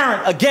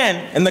apparent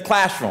again in the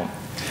classroom.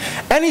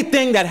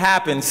 Anything that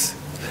happens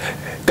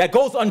that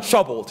goes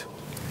untroubled,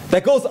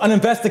 that goes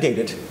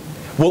uninvestigated,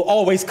 will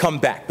always come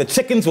back. The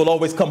chickens will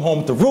always come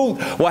home to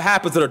roost. What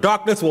happens in the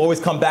darkness will always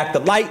come back to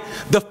light.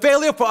 The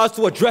failure for us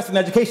to address in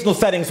educational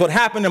settings what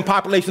happened in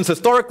populations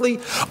historically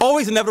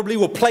always inevitably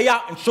will play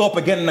out and show up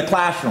again in the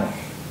classroom.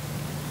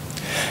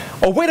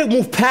 A way to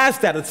move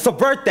past that, to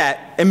subvert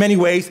that in many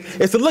ways,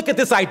 is to look at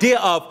this idea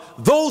of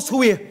those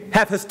who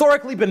have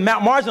historically been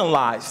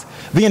marginalized,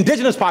 the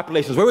indigenous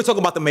populations, where we're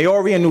talking about the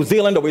Maori in New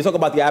Zealand, or we're talking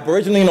about the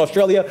Aboriginal in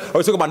Australia, or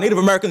we're talking about Native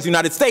Americans in the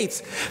United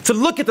States, to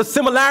look at the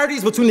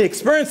similarities between the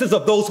experiences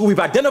of those who we've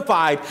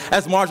identified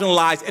as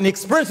marginalized and the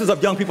experiences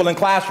of young people in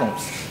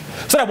classrooms.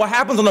 So that what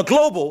happens on the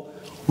global,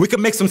 we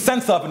can make some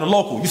sense of in the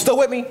local. You still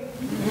with me?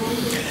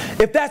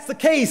 If that's the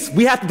case,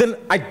 we have to then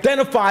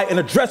identify and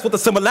address what the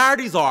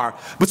similarities are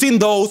between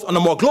those on the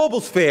more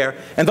global sphere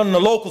and on the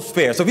local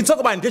sphere. So if you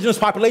talk about indigenous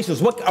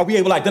populations, what are we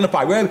able to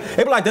identify? We're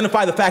able to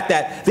identify the fact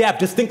that they have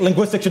distinct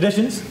linguistic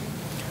traditions,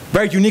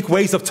 very unique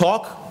ways of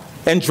talk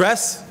and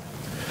dress,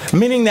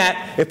 meaning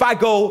that if I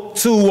go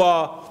to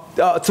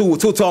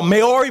to a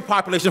Maori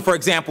population, for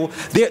example,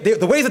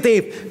 the ways that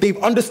they've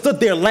understood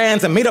their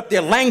lands and made up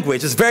their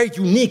language is very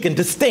unique and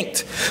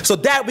distinct. So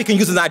that we can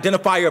use as an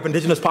identifier of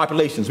indigenous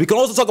populations. We can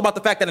also talk about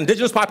the fact that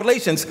indigenous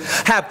populations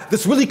have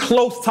this really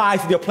close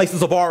ties to their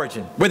places of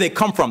origin, where they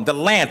come from, the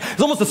land.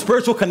 It's almost a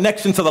spiritual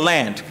connection to the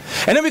land.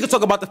 And then we can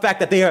talk about the fact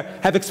that they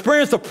have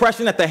experienced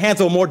oppression at the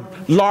hands of a more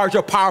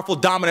larger, powerful,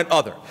 dominant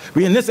other.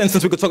 In this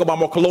instance, we could talk about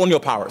more colonial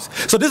powers.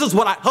 So this is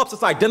what helps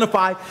us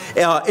identify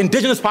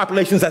indigenous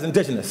populations as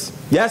indigenous.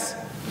 Yes?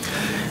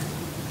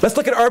 Let's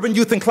look at urban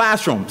youth in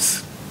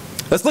classrooms.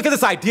 Let's look at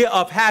this idea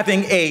of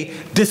having a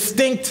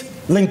distinct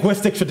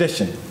linguistic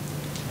tradition.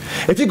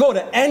 If you go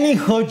to any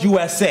hood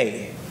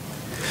USA,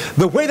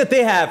 the way that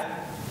they have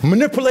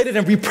manipulated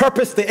and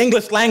repurposed the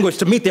English language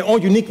to meet their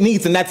own unique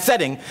needs in that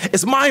setting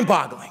is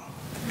mind-boggling.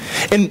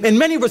 In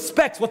many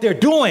respects, what they're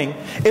doing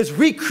is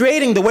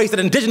recreating the ways that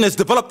indigenous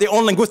develop their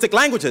own linguistic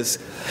languages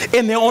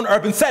in their own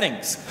urban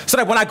settings. So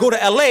that when I go to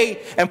LA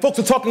and folks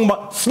are talking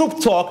about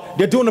Snoop talk,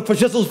 they're doing the for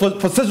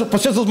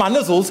shizzles my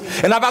nizzles.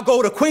 And if I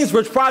go to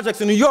Queensbridge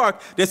Projects in New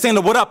York, they're saying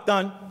the what up,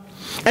 done.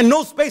 And in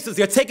those spaces,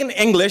 they're taking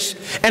English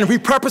and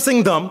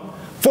repurposing them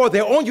for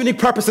their own unique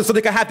purposes so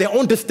they can have their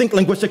own distinct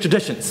linguistic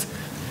traditions.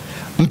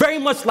 Very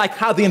much like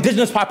how the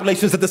indigenous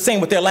populations did the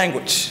same with their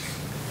language.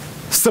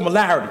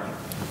 Similarity.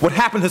 What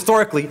happened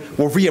historically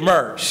will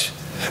reemerge.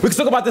 We can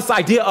talk about this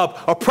idea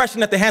of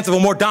oppression at the hands of a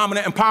more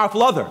dominant and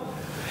powerful other.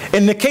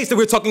 In the case that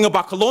we're talking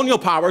about colonial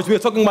powers, we're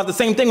talking about the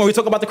same thing when we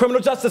talk about the criminal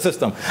justice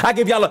system. I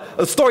gave y'all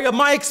a story of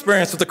my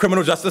experience with the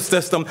criminal justice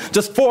system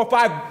just 4 or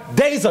 5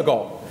 days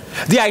ago.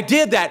 The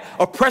idea that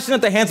oppression at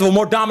the hands of a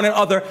more dominant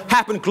other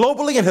happened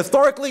globally and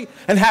historically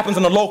and happens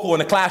in the local and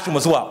the classroom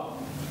as well.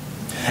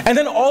 And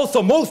then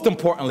also, most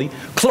importantly,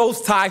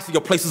 close ties to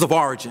your places of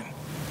origin.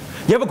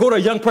 You ever go to a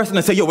young person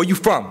and say, yo, where you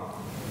from?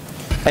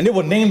 And they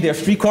will name their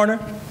street corner.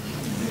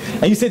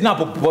 And you say, no,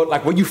 but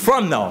like, where you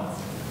from though?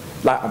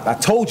 Like, I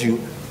told you,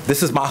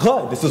 this is my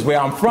hood, this is where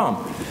I'm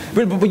from.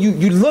 But you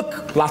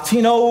look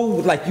Latino,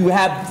 like you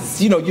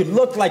have, you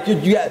look like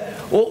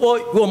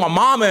well, my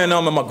mama and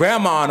them and my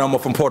grandma and them are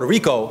from Puerto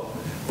Rico,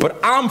 but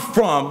I'm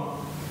from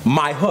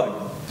my hood.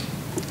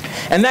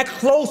 And that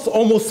close,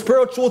 almost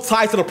spiritual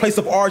tie to the place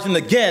of origin,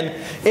 again,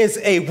 is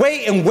a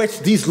way in which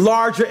these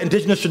larger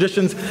indigenous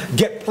traditions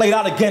get played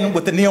out again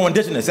with the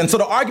neo-indigenous. And so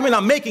the argument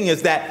I'm making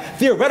is that,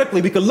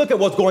 theoretically, we could look at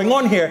what's going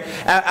on here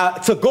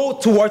to go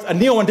towards a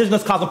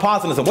neo-indigenous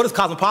cosmopolitanism. What is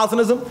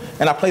cosmopolitanism?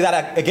 And I'll play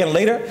that again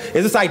later.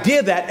 Is this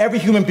idea that every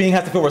human being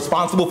has to feel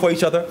responsible for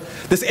each other,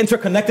 this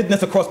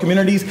interconnectedness across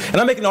communities. And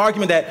I'm making the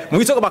argument that when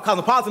we talk about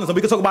cosmopolitanism,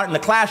 we can talk about it in the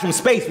classroom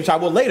space, which I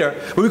will later,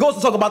 but we can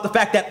also talk about the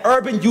fact that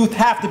urban youth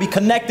have to be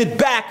connected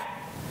back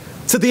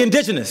to the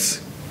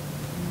indigenous.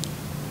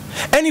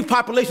 Any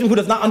population who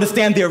does not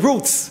understand their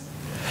roots,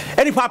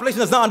 any population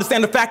does not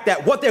understand the fact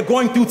that what they're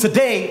going through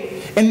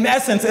today, in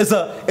essence, is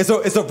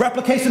a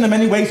replication in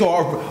many ways,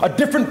 or a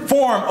different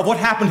form of what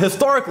happened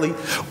historically,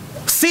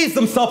 sees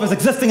themselves as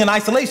existing in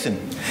isolation.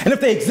 And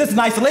if they exist in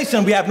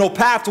isolation, we have no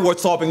path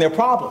towards solving their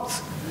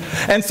problems.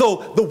 And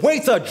so the way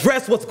to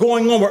address what's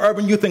going on with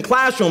urban youth in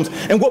classrooms,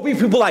 and what we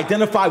people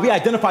identify, we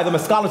identify them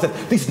as scholars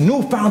as these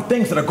newfound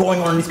things that are going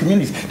on in these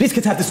communities. These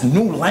kids have this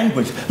new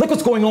language. Look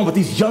what's going on with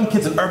these young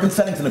kids in urban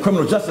settings in the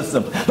criminal justice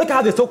system. Look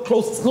how they're so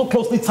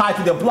closely tied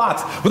to their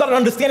blocks without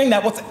understanding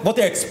that what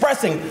they're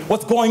expressing,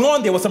 what's going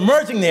on there, what's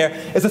emerging there,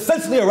 is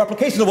essentially a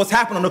replication of what's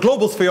happened on the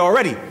global sphere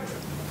already.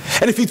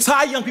 And if you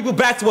tie young people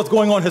back to what's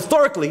going on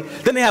historically,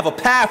 then they have a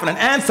path and an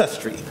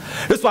ancestry.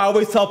 This is why I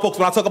always tell folks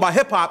when I talk about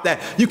hip-hop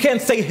that you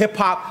can't say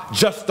hip-hop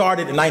just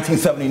started in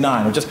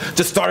 1979 or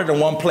just started in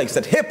one place.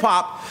 That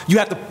hip-hop, you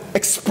have to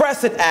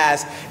express it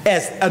as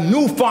a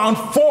newfound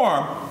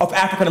form of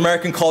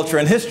African-American culture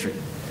and history.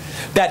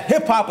 That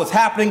hip-hop was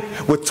happening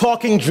with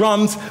talking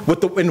drums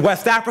in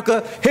West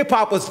Africa.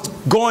 Hip-hop was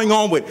going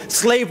on with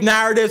slave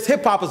narratives.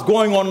 Hip-hop was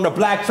going on in the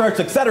black church,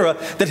 etc.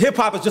 That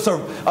hip-hop is just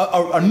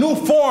a new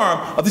form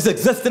of this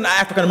existing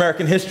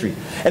African-American history.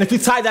 And if you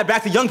tie that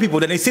back to young people,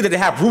 then they see that they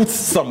have roots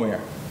somewhere.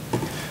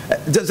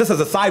 Just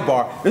as a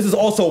sidebar, this is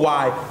also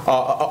why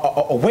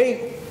a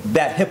way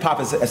that hip-hop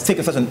has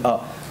taken such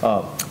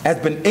has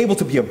been able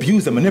to be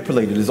abused and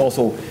manipulated is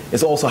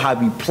also how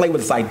we play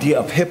with this idea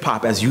of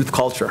hip-hop as youth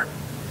culture.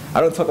 I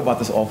don't talk about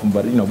this often,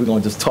 but we're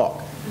going to just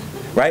talk,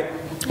 right?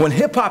 When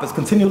hip-hop is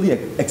continually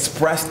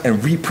expressed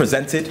and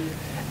represented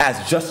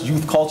as just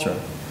youth culture,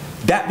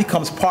 that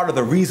becomes part of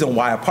the reason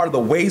why, part of the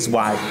ways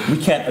why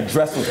we can't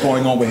address what's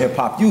going on with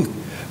hip-hop youth,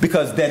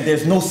 because then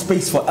there's no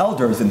space for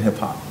elders in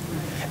hip-hop.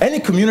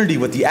 Any community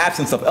with the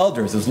absence of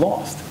elders is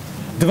lost.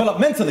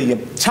 Developmentally,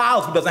 a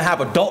child who doesn't have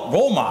adult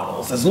role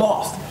models is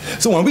lost.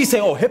 So when we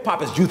say, oh,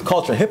 hip-hop is youth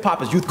culture,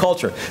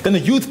 then the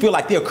youth feel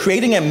like they're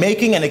creating and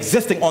making and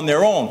existing on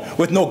their own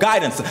with no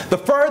guidance. The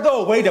further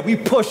away that we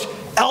push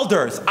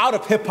elders out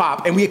of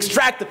hip-hop and we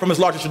extract it from its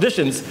larger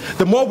traditions,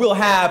 the more we'll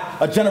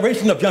have a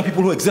generation of young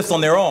people who exist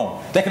on their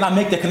own. They cannot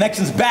make their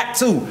connections back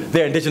to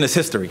their indigenous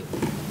history.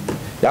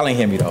 Y'all ain't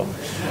hear me though,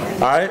 all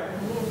right?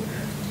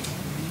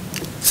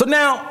 So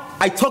now,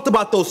 I talked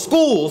about those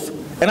schools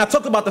And I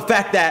talked about the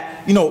fact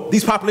that,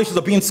 these populations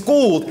are being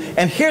schooled,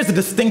 and here's the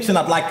distinction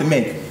I'd like to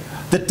make.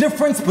 The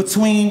difference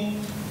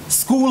between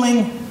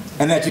schooling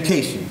and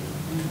education.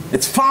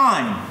 It's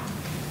fine,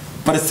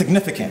 but it's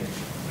significant.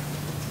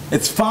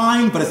 It's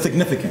fine, but it's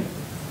significant.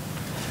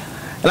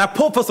 And I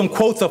pulled for some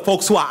quotes of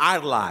folks who I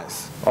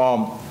idolize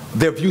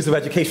their views of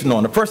education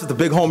on. The first is the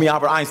big homie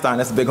Albert Einstein.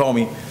 That's the big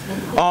homie.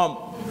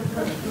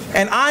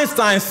 And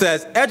Einstein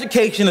says,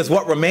 education is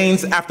what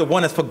remains after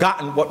one has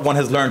forgotten what one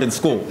has learned in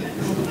school.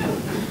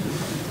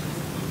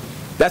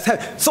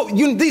 So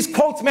these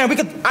quotes, man, we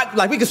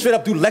could straight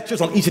up do lectures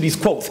on each of these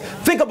quotes.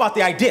 Think about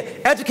the idea.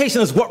 Education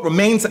is what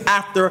remains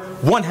after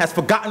one has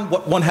forgotten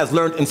what one has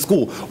learned in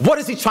school. What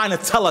is he trying to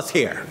tell us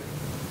here?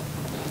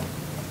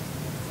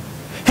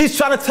 He's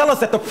trying to tell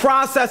us that the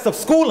process of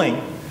schooling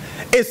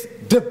is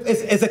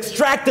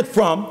extracted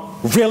from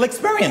real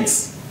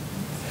experience.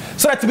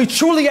 So that to be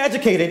truly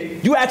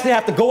educated, you actually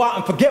have to go out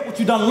and forget what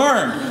you done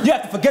learned. You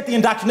have to forget the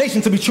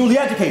indoctrination to be truly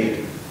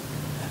educated.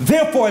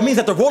 Therefore, it means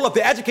that the role of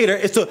the educator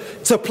is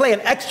to play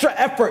an extra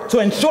effort to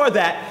ensure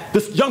that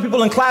the young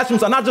people in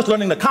classrooms are not just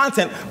learning the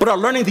content, but are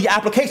learning the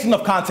application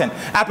of content.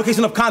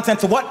 Application of content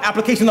to what?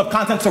 Application of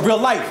content to real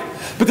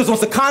life. Because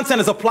once the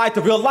content is applied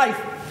to real life,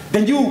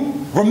 then you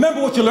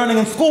remember what you're learning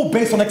in school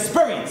based on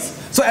experience.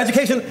 So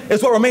education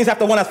is what remains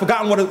after one has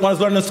forgotten what one has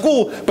learned in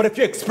school, but if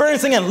you're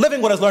experiencing and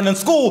living what is learned in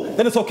school,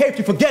 then it's okay if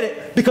you forget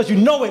it because you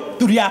know it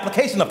through the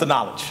application of the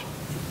knowledge.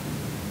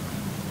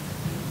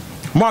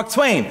 Mark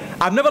Twain,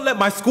 I've never let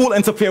my school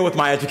interfere with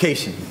my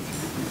education.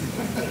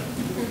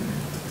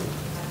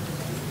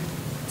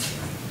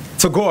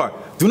 Tagore,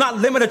 do not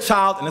limit a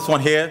child, and this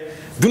one here,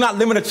 do not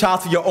limit a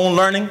child to your own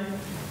learning,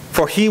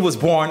 for he was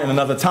born in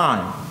another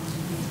time.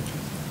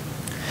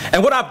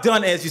 And what I've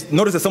done is, you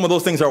notice that some of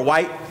those things are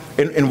white,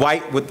 in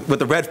white with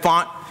the red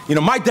font.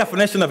 My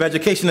definition of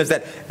education is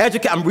that,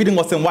 I'm reading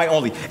what's in white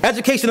only.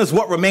 Education is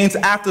what remains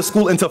after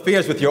school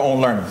interferes with your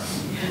own learning.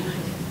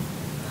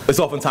 It's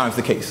oftentimes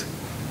the case.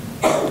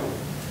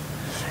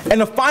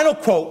 And the final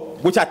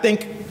quote, which I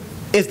think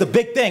is the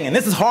big thing, and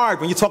this is hard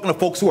when you're talking to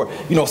folks who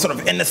are, sort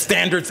of in the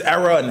standards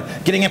era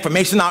and getting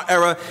information out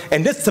era,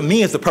 and this to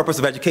me is the purpose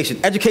of education.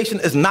 Education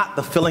is not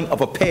the filling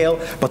of a pail,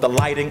 but the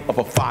lighting of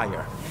a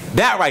fire.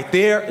 That right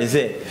there is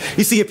it.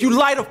 You see, if you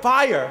light a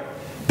fire,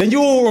 then you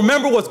will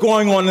remember what's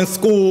going on in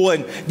school,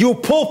 and you'll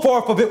pull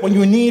forth of it when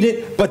you need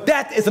it, but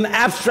that is an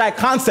abstract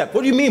concept.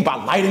 What do you mean by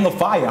lighting a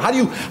fire? How do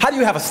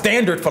you have a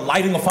standard for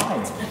lighting a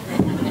fire?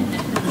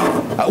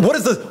 What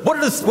is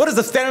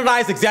the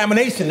standardized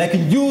examination that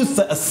can use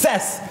to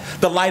assess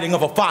the lighting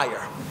of a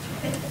fire?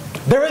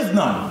 There is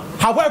none.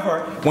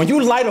 However, when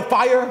you light a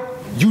fire,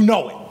 you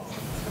know it.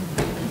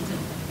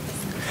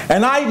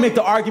 And I make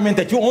the argument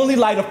that you only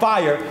light a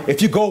fire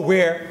if you go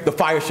where the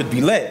fire should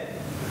be lit,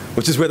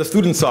 which is where the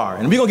students are.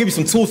 And we're going to give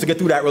you some tools to get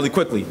through that really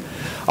quickly.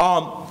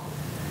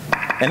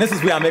 And this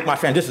is where I make my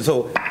transition.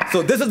 So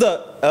this is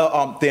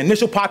the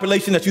initial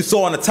population that you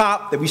saw on the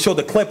top that we showed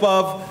the clip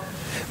of.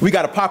 We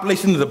got a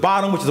population at the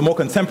bottom, which is a more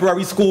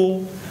contemporary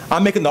school.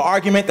 I'm making the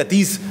argument that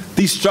these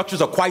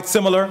structures are quite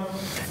similar.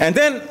 And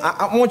then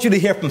I want you to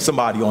hear from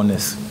somebody on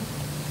this.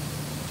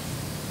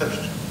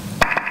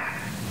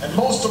 And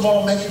most of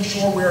all, making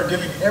sure we are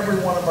giving every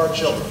one of our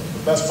children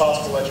the best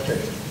possible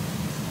education.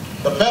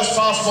 The best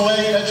possible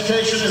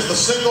education is the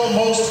single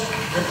most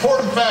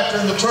important factor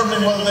in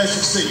determining whether they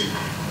succeed.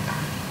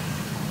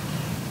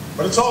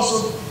 But it's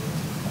also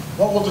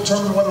what will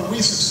determine whether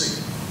we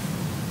succeed.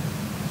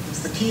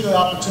 It's the key to the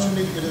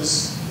opportunity. It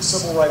is the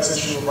civil rights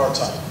issue of our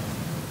time.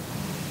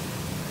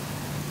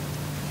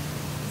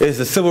 It is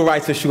the civil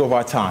rights issue of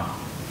our time.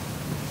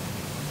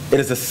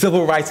 It is the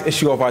civil rights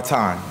issue of our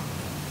time.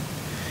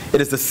 It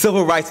is the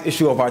civil rights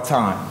issue of our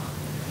time.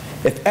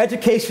 If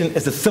education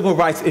is the civil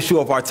rights issue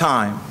of our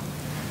time,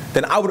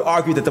 then I would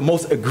argue that the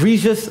most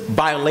egregious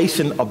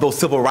violation of those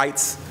civil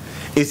rights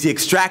is the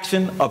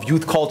extraction of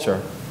youth culture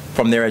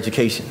from their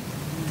education.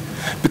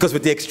 Because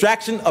with the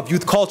extraction of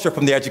youth culture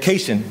from their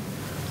education,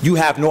 you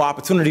have no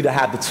opportunity to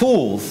have the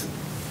tools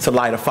to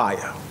light a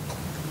fire.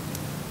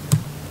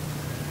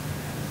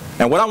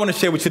 And what I want to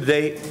share with you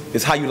today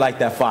is how you light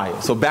that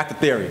fire. So back to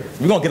theory.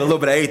 We're going to get a little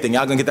bit of everything.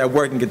 Y'all going to get that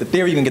word, you can get the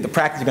theory, you can get the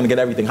practice, you're going to get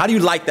everything. How do you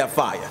light that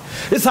fire?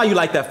 This is how you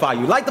light that fire.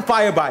 You light the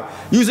fire by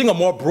using a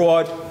more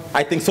broad,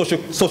 I think,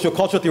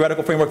 social-cultural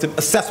theoretical framework to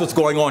assess what's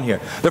going on here.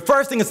 The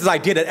first thing is this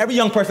idea that every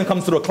young person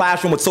comes to a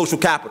classroom with social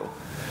capital,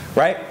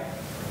 right?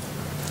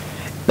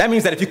 That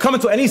means that if you come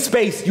into any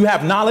space, you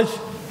have knowledge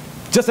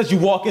just as you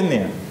walk in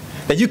there.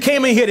 That you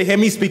came in here to hear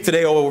me speak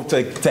today or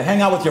to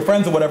hang out with your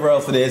friends or whatever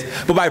else it is,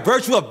 but by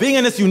virtue of being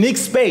in this unique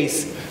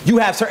space, you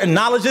have certain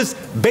knowledges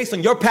based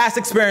on your past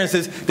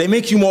experiences that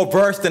make you more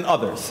versed than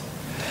others.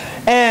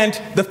 And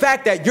the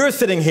fact that you're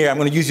sitting here, I'm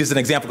going to use you as an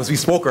example because we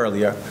spoke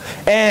earlier,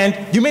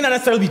 and you may not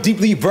necessarily be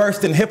deeply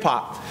versed in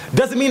hip-hop,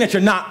 doesn't mean that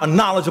you're not a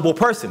knowledgeable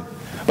person.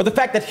 But the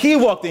fact that he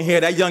walked in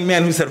here, that young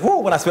man who said, whoa,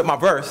 when I spit my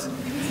verse,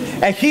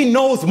 and he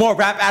knows more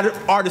rap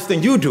artists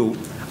than you do,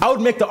 I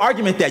would make the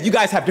argument that you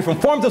guys have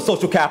different forms of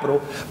social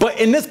capital, but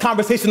in this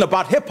conversation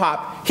about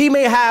hip-hop, he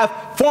may have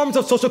forms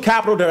of social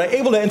capital that are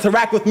able to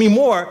interact with me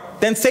more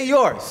than, say,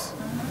 yours.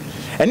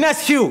 And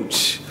that's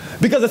huge,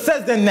 because it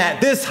says then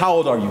that this, how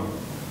old are you?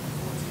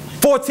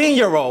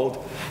 14-year-old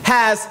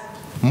has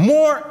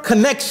more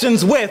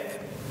connections with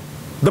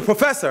the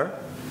professor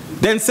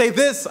than, say,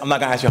 this. I'm not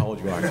going to ask you how old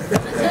you are.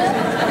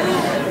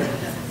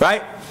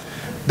 Right?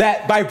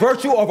 That by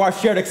virtue of our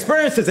shared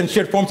experiences and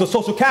shared forms of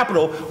social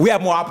capital, we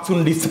have more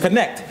opportunities to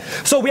connect.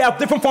 So we have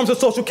different forms of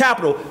social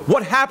capital.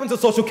 What happens to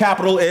social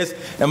capital is,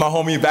 and my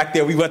homie back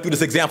there, we went through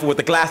this example with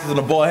the glasses and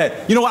the bald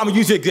head. You know what, I'm gonna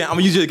use you again. I'm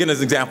gonna use you again as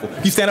an example.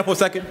 You stand up for a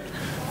second?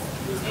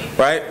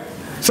 Right?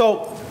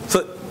 So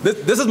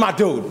this is my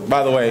dude,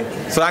 by the way,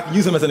 so I can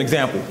use him as an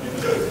example.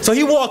 So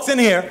he walks in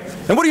here,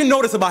 and what do you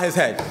notice about his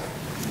head?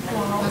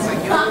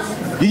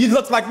 He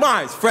looks like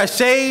mine, fresh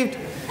shaved.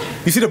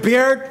 You see the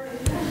beard?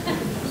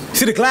 You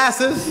see the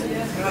glasses?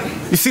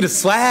 You see the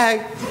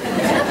swag?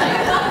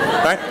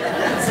 Right?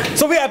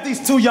 So we have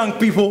these two young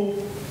people,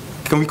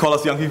 can we call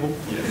us young people?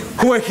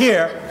 Who are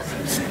here,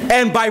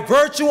 and by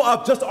virtue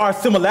of just our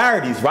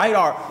similarities, right?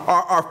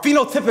 Our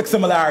phenotypic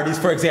similarities,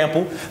 for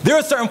example, there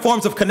are certain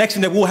forms of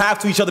connection that we'll have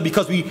to each other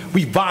because we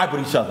vibe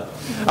with each other.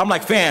 I'm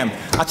like, fam,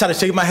 I tried to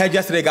shave my head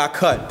yesterday, got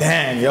cut.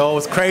 Dang, yo,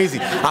 it's crazy.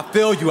 I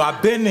feel you,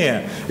 I've been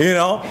there, you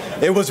know?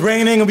 It was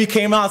raining and we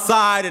came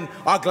outside and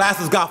our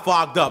glasses got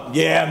fogged up.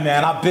 Yeah,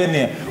 man, I've been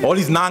there. All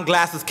these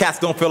non-glasses cats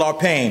don't feel our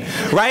pain,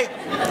 right?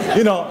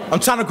 You know, I'm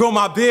trying to grow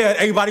my beard,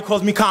 everybody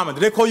calls me Common.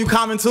 Do they call you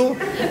Common too?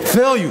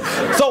 Feel you.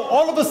 So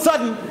all of a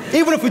sudden,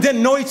 even if we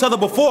didn't know each other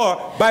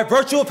before, by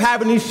virtue of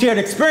having these shared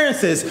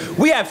experiences,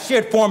 we have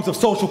shared forms of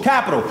social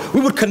capital. We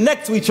would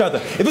connect to each other.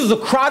 If this was a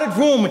crowded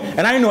room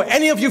and I didn't know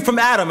any of you from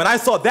Adam and I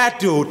saw that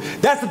dude,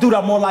 that's the dude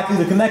I'm more likely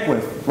to connect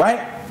with,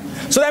 right?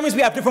 So that means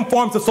we have different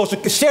forms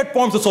of shared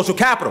forms of social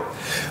capital.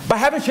 By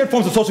having shared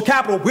forms of social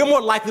capital, we're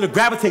more likely to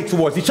gravitate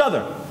towards each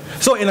other.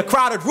 So in a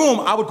crowded room,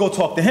 I would go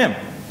talk to him.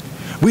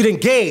 We'd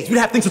engage, we'd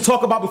have things to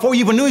talk about before we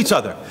even knew each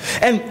other.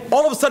 And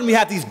all of a sudden we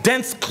have these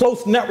dense,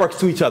 close networks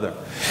to each other.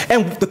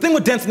 And the thing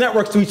with dense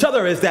networks to each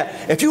other is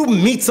that if you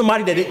meet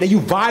somebody that you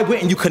vibe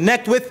with and you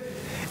connect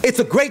with, it's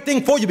a great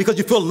thing for you because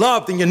you feel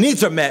loved and your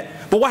needs are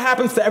met. But what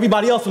happens to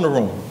everybody else in the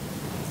room?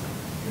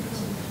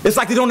 It's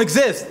like they don't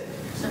exist.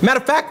 Matter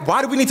of fact,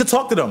 why do we need to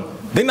talk to them?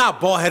 They're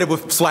not bald-headed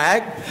with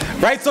swag,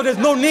 right? So there's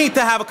no need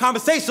to have a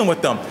conversation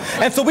with them.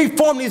 And so we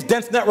form these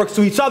dense networks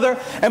to each other,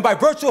 and by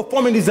virtue of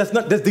forming these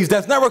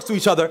dense networks to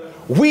each other,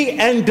 we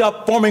end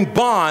up forming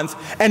bonds,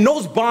 and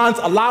those bonds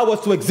allow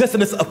us to exist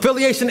in this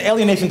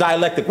affiliation-alienation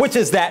dialectic, which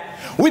is that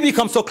we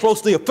become so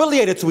closely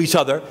affiliated to each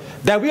other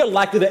that we are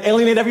likely to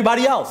alienate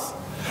everybody else.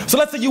 So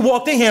let's say you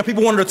walked in here and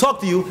people wanted to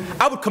talk to you,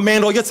 I would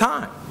command all your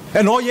time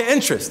and all your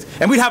interest,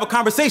 and we'd have a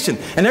conversation,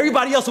 and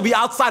everybody else would be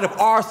outside of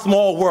our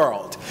small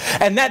world.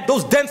 And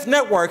those dense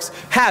networks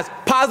has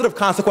positive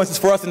consequences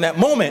for us in that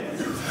moment,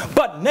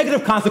 but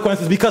negative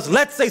consequences because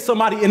let's say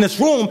somebody in this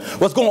room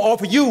was going to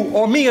offer you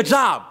or me a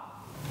job.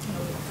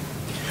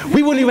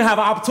 We wouldn't even have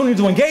an opportunity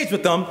to engage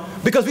with them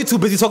because we're too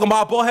busy talking about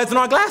our bald heads and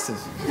our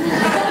glasses.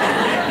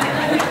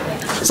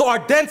 So our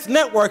dense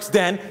networks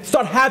then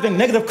start having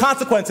negative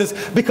consequences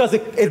because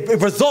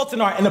it results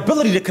in our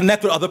inability to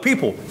connect with other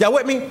people. Y'all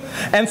with me?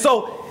 And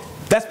so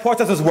that's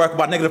Portes's work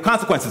about negative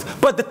consequences.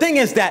 But the thing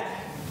is that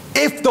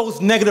if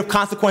those negative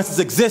consequences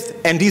exist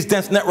and these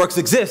dense networks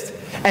exist,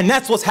 and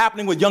that's what's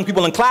happening with young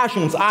people in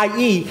classrooms,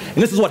 i.e., and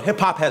this is what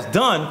hip-hop has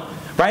done,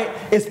 right,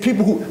 is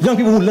young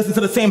people who listen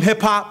to the same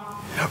hip-hop,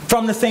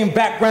 from the same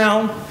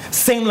background,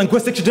 same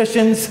linguistic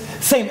traditions,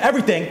 same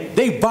everything,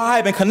 they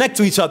vibe and connect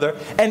to each other.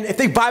 And if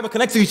they vibe and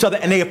connect to each other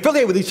and they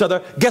affiliate with each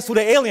other, guess who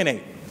they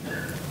alienate?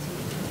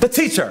 The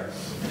teacher.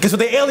 Guess what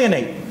they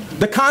alienate?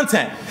 The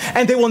content.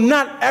 And they will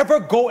not ever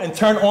go and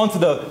turn on to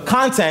the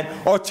content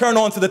or turn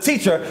on to the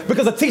teacher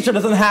because the teacher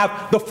doesn't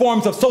have the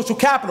forms of social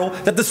capital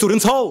that the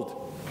students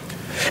hold.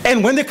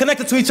 And when they're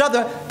connected to each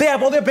other, they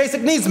have all their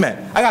basic needs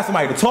met. I got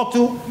somebody to talk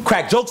to,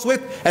 crack jokes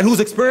with, and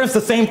who's experienced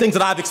the same things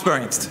that I've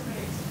experienced.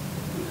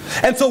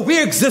 And so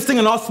we're existing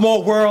in our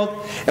small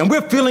world, and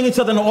we're feeling each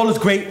other and all is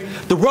great.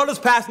 The world is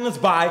passing us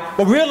by,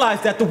 but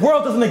realize that the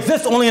world doesn't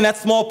exist only in that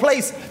small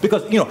place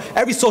because, you know,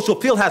 every social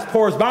field has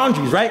porous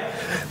boundaries, right?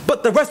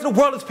 But the rest of the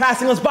world is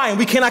passing us by, and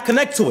we cannot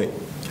connect to it.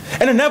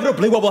 And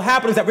inevitably, what will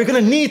happen is that we're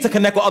going to need to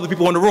connect with other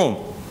people in the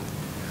room.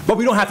 But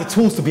we don't have the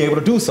tools to be able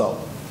to do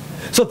so.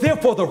 So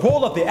therefore, the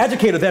role of the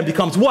educator then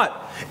becomes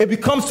what? It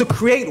becomes to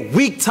create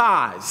weak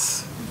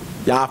ties.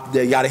 Y'all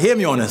gotta hear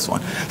me on this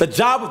one.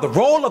 The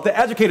role of the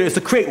educator is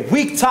to create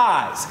weak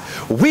ties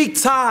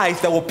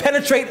that will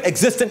penetrate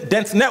existent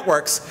dense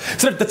networks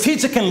so that the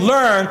teacher can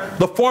learn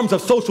the forms of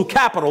social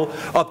capital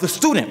of the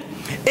student.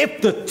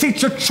 If the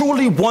teacher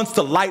truly wants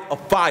to light a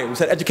fire, we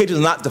said education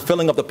is not the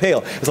filling of the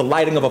pail, it's a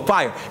lighting of a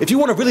fire. If you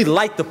want to really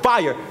light the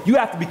fire, you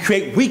have to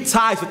create weak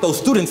ties with those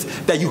students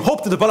that you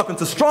hope to develop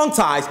into strong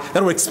ties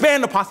that will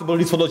expand the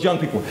possibilities for those young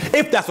people,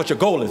 if that's what your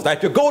goal is. Now,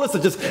 if your goal is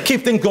to just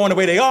keep things going the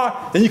way they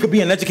are, then you could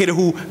be an educator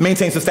who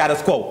maintains the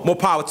status quo. More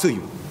power to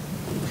you.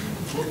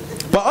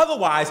 But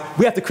otherwise,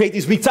 we have to create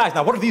these weak ties.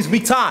 Now, what are these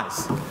weak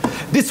ties?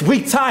 These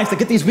weak ties, to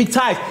get these weak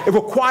ties, it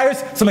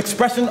requires some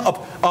expression of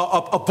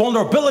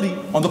vulnerability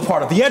on the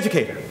part of the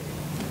educator,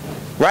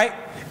 right?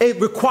 It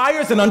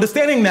requires an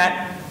understanding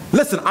that,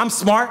 listen, I'm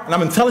smart and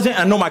I'm intelligent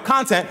and I know my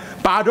content,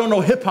 but I don't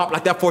know hip-hop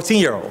like that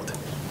 14-year-old.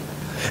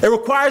 It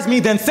requires me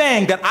then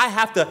saying that I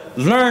have to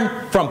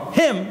learn from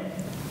him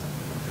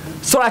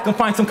so I can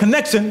find some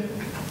connection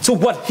to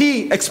what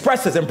he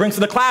expresses and brings to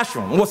the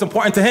classroom and what's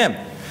important to him.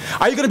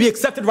 Are you going to be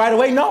accepted right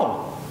away?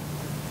 No.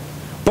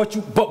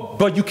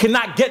 But you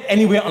cannot get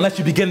anywhere unless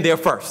you begin there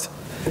first.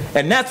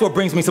 And that's what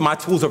brings me to my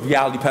tools of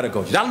reality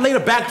pedagogy. Did I lay the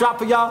backdrop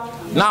for y'all?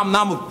 Now I'm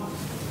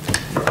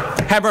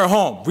hammering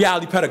home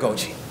reality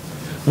pedagogy.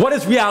 What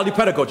is reality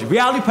pedagogy?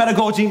 Reality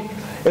pedagogy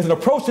is an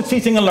approach to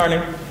teaching and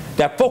learning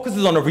that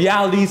focuses on the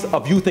realities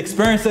of youth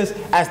experiences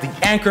as the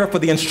anchor for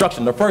the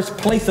instruction, the first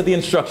place of the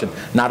instruction.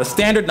 Not a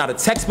standard, not a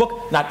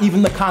textbook, not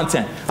even the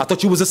content. I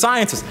thought you was a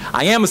scientist.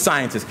 I am a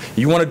scientist.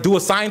 You want to do a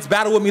science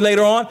battle with me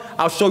later on?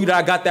 I'll show you that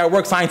I got that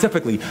work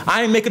scientifically.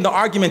 I am making the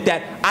argument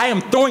that I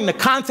am throwing the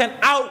content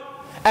out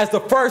as the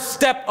first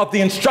step of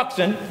the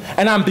instruction,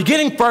 and I'm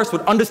beginning first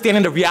with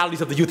understanding the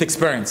realities of the youth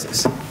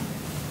experiences.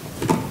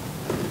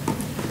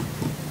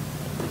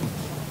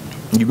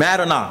 You mad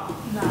or not?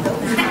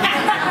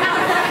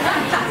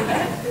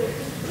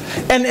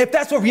 And if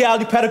that's what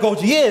reality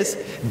pedagogy is,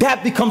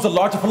 that becomes a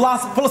larger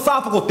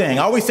philosophical thing.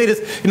 I always say this,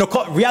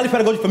 reality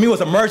pedagogy for me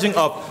was a merging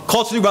of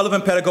culturally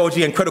relevant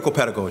pedagogy and critical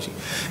pedagogy.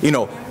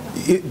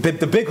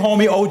 The big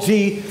homie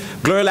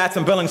OG, Gloria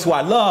Ladson-Billings, who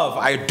I love,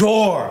 I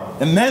adore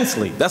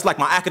immensely. That's like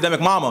my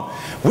academic mama.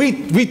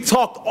 We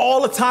talked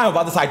all the time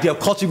about this idea of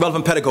culturally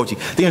relevant pedagogy.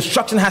 The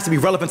instruction has to be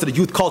relevant to the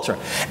youth culture.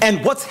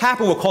 And what's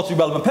happened with culturally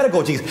relevant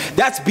pedagogies,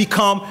 that's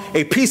become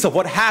a piece of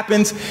what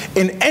happens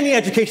in any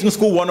education in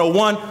school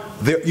 101.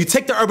 You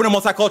take the urban and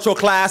multicultural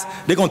class,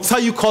 they're going to tell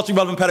you culturally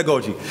relevant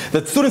pedagogy.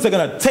 The students are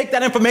going to take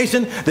that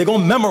information, they're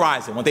going to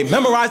memorize it. When they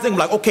memorize it, they're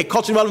like, okay,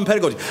 culturally relevant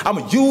pedagogy. I'm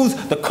going to use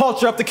the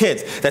culture of the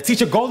kids. That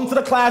teacher goes into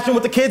the classroom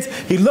with the kids,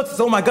 he looks and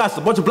says, oh my gosh, there's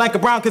a bunch of black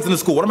and brown kids in the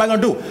school. What am I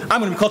going to do?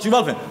 I'm going to be culturally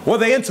relevant. What are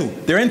they into?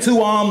 They're into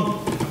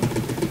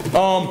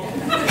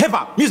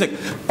hip-hop, music.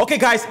 Okay,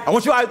 guys, I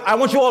want you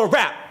all to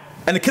rap.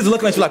 And the kids are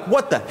looking at you like,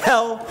 what the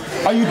hell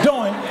are you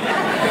doing?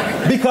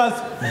 Because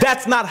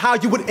that's not how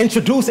you would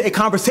introduce a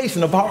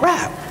conversation about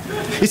rap.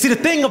 You see, the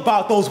thing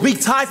about those weak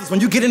ties is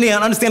when you get in there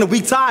and understand the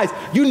weak ties,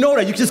 you know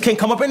that you just can't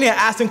come up in there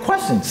asking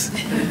questions,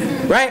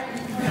 right?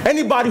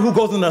 Anybody who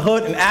goes in the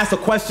hood and asks a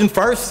question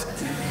first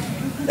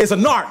is a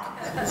narc.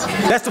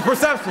 That's the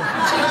perception.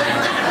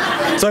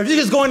 So if you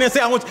just go in there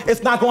and say,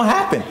 it's not going to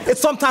happen. It's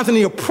sometimes in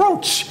the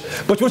approach.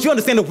 But once you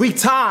understand the weak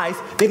ties,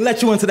 they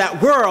let you into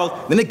that world,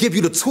 then they give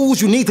you the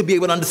tools you need to be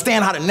able to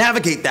understand how to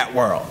navigate that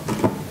world.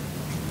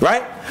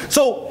 Right?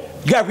 So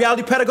you got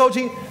reality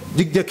pedagogy.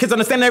 The kids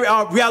understand their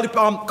reality,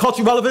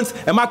 cultural relevance.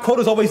 And my quote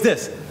is always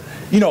this.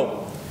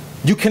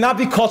 You cannot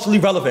be culturally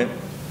relevant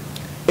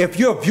if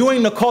you're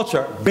viewing the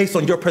culture based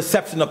on your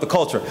perception of the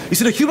culture. You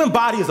see, the human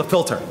body is a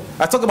filter.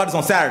 I talked about this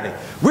on Saturday.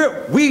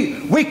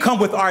 We come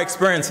with our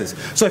experiences.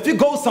 So if you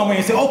go somewhere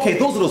and say, okay,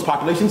 those are those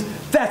populations,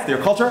 that's their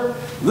culture,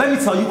 let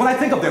me tell you what I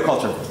think of their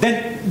culture.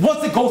 Then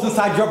once it goes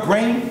inside your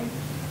brain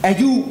and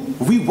you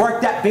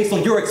rework that based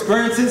on your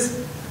experiences,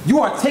 you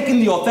are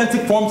taking the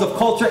authentic forms of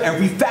culture and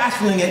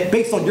refashioning it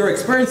based on your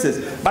experiences.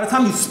 By the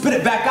time you spit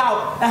it back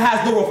out, it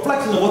has no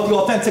reflection of what the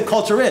authentic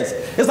culture is.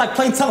 It's like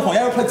playing telephone. You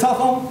ever play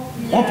telephone?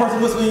 One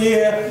person whispering in your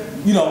ear,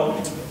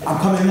 I'm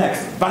coming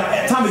next. By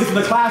the time it gets in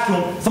the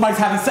classroom, somebody's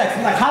having sex.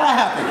 You're like, how'd that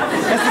happen?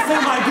 It's the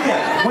same idea.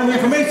 When the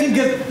information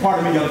gets,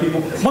 pardon me, young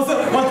people, once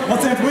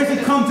the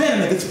information comes in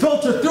and it gets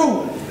filtered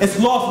through, it's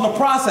lost in the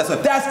process.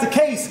 If that's the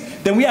case,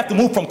 then we have to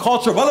move from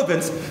cultural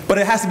relevance, but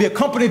it has to be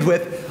accompanied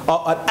with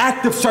an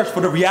active search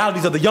for the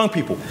realities of the young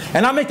people.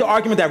 And I make the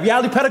argument that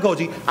reality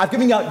pedagogy, I've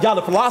given y'all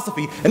the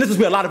philosophy, and this is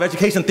where a lot of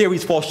education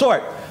theories fall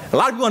short. A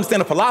lot of people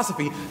understand the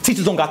philosophy,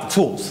 teachers don't got the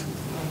tools.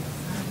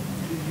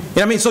 You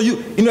know what I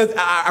mean? So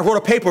I wrote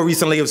a paper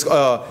recently. It's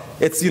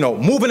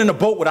moving in a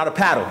boat without a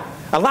paddle.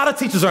 A lot of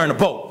teachers are in the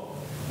boat.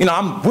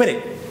 I'm with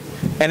it.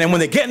 And then when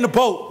they get in the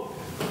boat,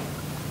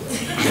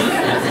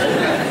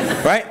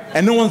 right?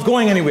 And no one's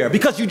going anywhere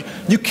because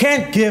you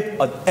can't give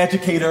an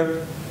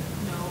educator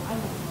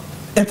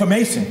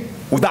information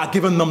without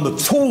giving them the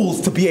tools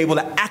to be able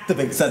to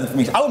activate said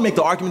information. I would make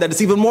the argument that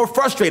it's even more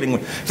frustrating.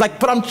 It's like,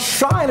 but I'm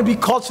trying to be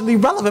culturally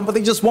relevant, but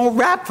they just won't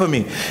rap for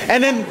me.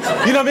 And then,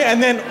 you know what I mean?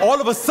 And then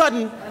all of a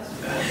sudden,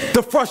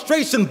 the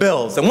frustration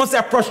builds. And once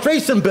that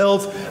frustration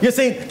builds, you're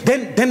saying,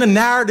 then the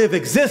narrative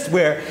exists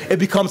where it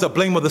becomes a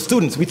blame of the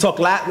students. We talked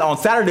on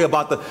Saturday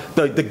about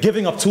the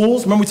giving of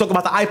tools. Remember we talked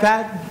about the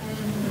iPad?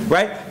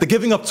 Right? The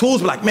giving of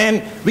tools, we're like,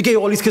 man, we gave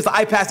all these kids the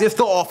iPads, they're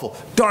still awful.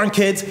 Darn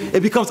kids.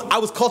 It becomes, I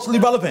was culturally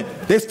relevant.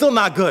 They're still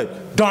not good.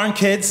 Darn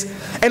kids.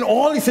 And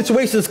all these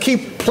situations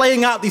keep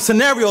playing out these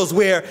scenarios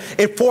where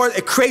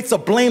it creates a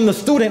blame the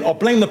student or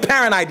blame the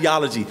parent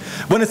ideology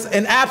when it's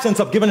in absence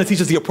of giving the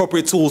teachers the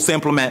appropriate tools to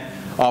implement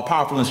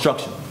powerful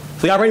instruction.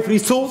 So y'all ready for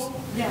these tools?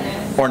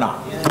 Yes. Or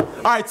not? Yeah.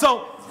 All right,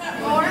 so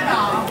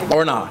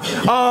Or not.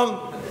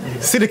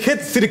 See the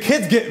kids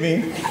get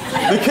me.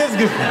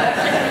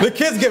 The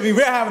kids get me.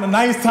 We're having a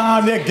nice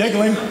time. They're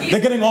giggling. They're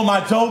getting all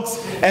my jokes.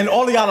 And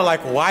all of y'all are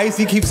like, why does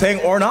he keep saying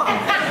or not?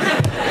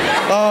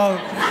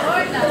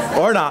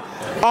 Or not.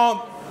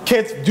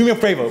 Kids, do me a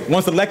favor.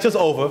 Once the lecture's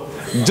over,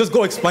 just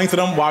go explain to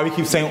them why we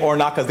keep saying or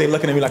not, because they're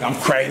looking at me like I'm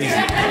crazy.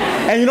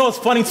 And you know what's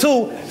funny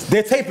too?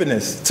 They're taping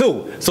this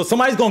too. So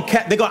somebody's going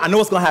to, I know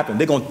what's going to happen.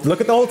 They're going to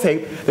look at the whole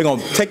tape. They're going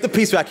to take the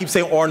piece where I keep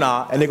saying or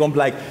not, and they're going to be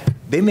like,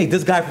 they made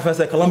this guy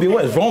professor at Columbia.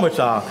 What is wrong with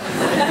y'all?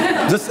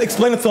 Just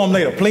explain it to them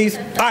later, please.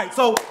 All right,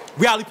 so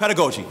reality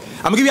pedagogy.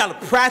 I'm going to give you all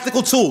the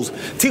practical tools.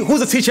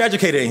 Who's a teacher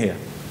educator in here?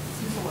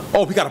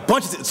 Oh, we got a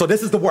bunch of, so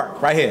this is the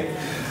work right here.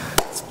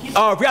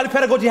 Reality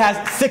pedagogy has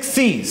 6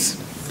 C's.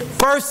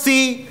 First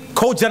C,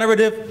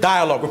 co-generative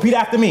dialogue. Repeat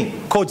after me.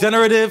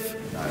 Co-generative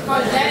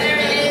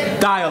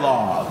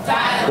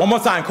dialogue. One more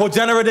time.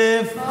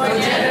 Co-generative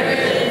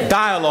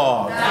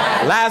dialogue.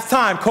 Last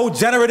time.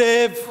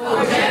 Co-generative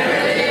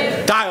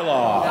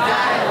dialogue.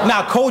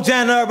 Now,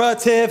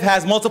 co-generative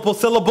has multiple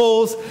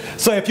syllables,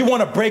 so if you want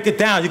to break it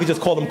down, you can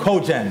just call them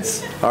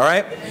co-gens. All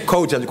right?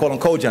 Co-gens. You call them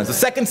co-gens. The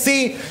second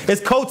C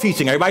is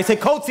co-teaching. Everybody say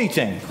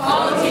co-teaching.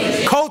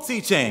 Co-teaching.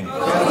 Co-teaching.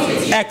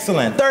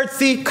 Excellent. Third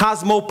C,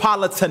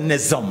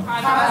 cosmopolitanism.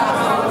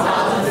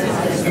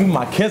 Ooh,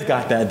 my kids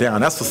got that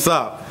down. That's what's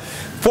up.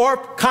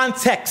 Fourth,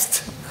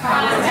 context.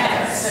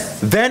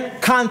 Context. Then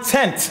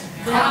content.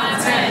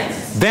 Content.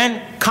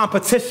 Then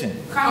competition.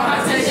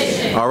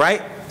 Competition. All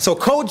right? So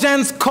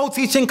co-gens,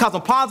 co-teaching,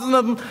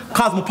 cosmopolitanism,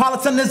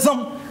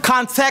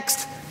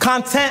 context,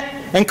 content,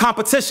 and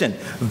competition.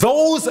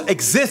 Those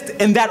exist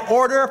in that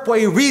order for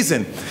a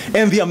reason.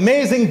 In the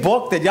amazing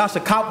book that y'all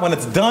should cop when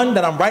it's done,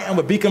 that I'm writing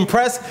with Beacon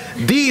Press,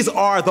 these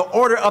are the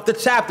order of the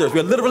chapters.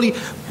 We're literally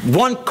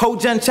one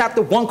co-gen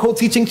chapter, one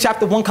co-teaching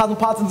chapter, one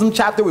cosmopolitanism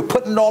chapter. We're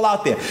putting it all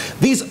out there.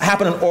 These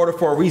happen in order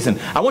for a reason.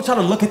 I want y'all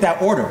to look at that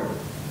order. Are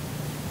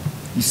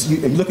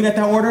you looking at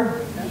that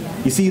order?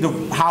 You see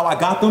how I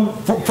got them?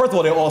 First of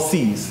all, they're all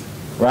C's,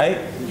 right?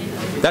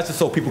 That's just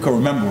so people can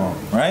remember them,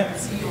 right?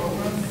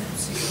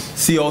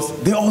 COs,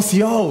 they're all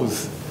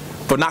COs,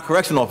 but not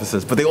correction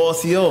officers, but they're all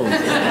COs.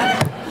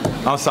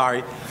 I'm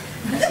sorry.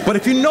 But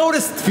if you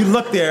notice, if you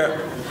look there,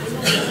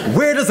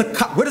 where does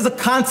the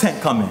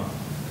content come in?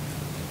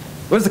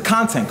 Where does the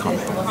content come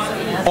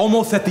in?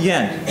 Almost at the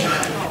end.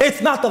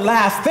 It's not the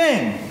last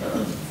thing,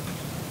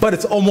 but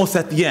it's almost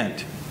at the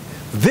end.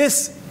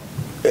 This,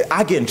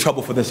 I get in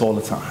trouble for this all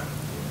the time.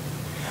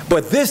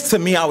 But this, to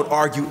me, I would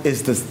argue,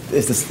 is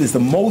the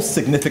most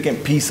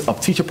significant piece of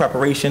teacher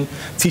preparation,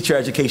 teacher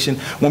education.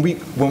 When we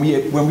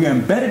are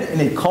embedded in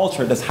a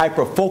culture that's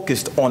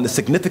hyper-focused on the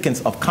significance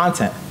of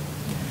content,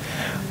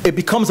 it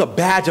becomes a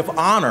badge of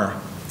honor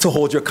to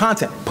hold your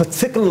content,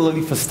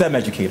 particularly for STEM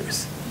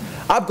educators.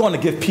 I've gone to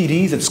give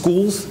PDs at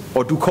schools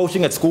or do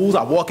coaching at schools.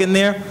 I walk in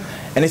there,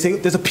 and they say,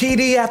 there's a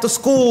PD after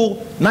school,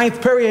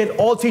 9th period,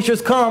 all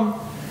teachers come.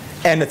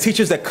 And the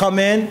teachers that come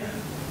in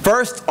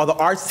first are the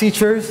arts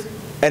teachers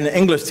and the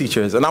English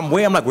teachers. And I'm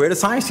like, where are the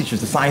science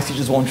teachers? The science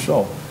teachers won't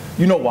show.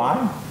 You know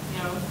why?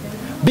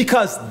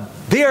 Because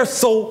they're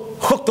so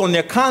hooked on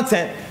their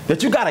content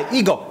that you got an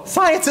ego.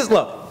 Scientists,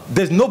 look,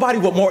 there's nobody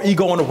with more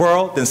ego in the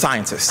world than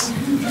scientists.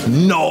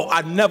 No,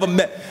 I've never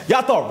met.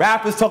 Y'all thought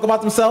rappers talk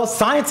about themselves?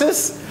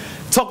 Scientists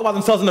talk about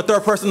themselves in the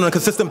third person on a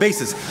consistent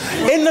basis.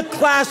 In the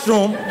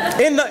classroom,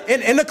 in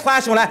the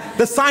classroom,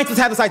 the scientists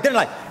have this idea,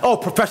 like, oh,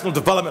 professional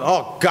development,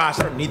 oh gosh,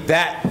 I don't need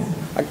that.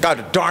 I got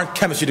a darn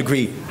chemistry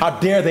degree. How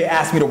dare they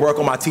ask me to work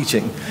on my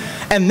teaching?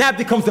 And that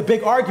becomes the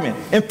big argument.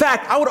 In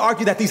fact, I would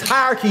argue that these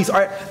hierarchies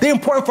they're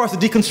important for us to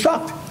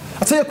deconstruct.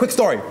 I'll tell you a quick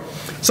story.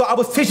 So I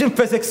was teaching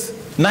physics,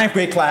 9th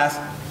grade class,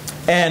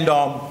 and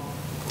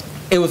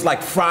it was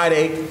like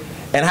Friday,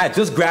 and I had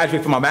just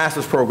graduated from my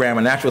master's program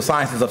in natural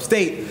sciences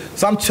upstate.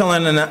 So I'm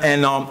chilling,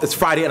 and it's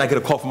Friday, and I get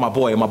a call from my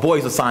boy. And my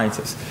boy's a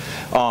scientist,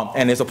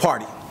 and there's a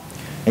party.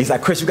 And he's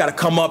like, Chris, you got to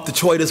come up to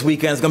Troy this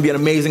weekend. It's going to be an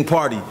amazing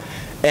party.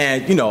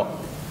 And, you know,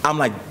 I'm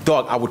like,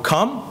 dog, I would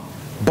come,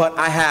 but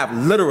I have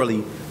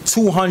literally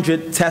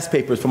 200 test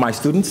papers for my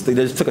students. They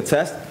just took a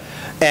test.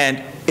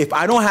 And if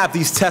I don't have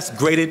these tests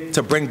graded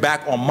to bring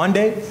back on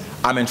Monday,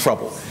 I'm in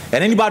trouble.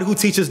 And anybody who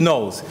teaches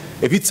knows,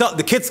 if you tell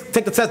the kids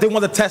take the test, they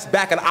want the test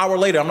back an hour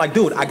later. I'm like,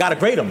 dude, I gotta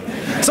grade them.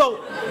 So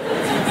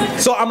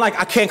I'm like,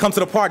 I can't come to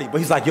the party. But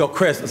he's like, yo,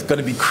 Chris, it's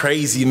gonna be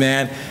crazy,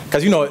 man.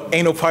 Because, you know,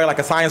 ain't no party like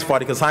a science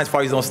party, because science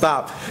parties don't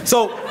stop.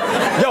 So,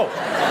 yo,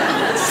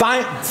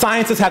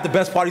 scientists have the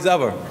best parties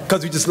ever.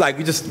 Because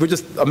we're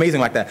just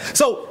amazing like that.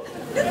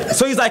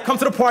 So he's like, come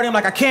to the party. I'm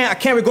like, I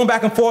can't, we're going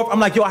back and forth. I'm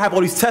like, yo, I have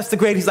all these tests to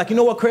grade. He's like, you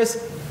know what,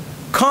 Chris?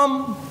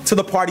 Come to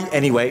the party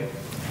anyway.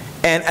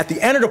 And at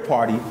the end of the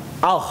party,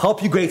 I'll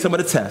help you grade some of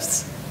the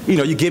tests. You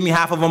know, you give me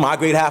half of them, I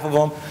grade half of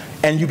them,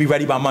 and you'll be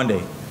ready by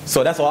Monday.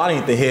 So that's all I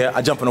need to hear.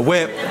 I jump in the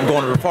whip and go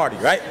to the party,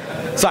 right?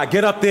 So I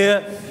get up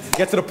there,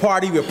 get to the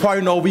party. We're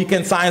partying all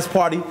weekend, science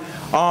party.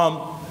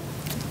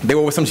 They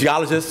were with some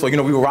geologists, so, you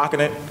know, we were rocking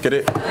it. Get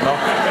it? No?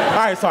 All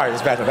right, sorry,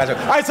 it's bad joke.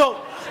 All right,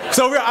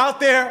 so we're out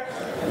there.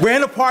 We're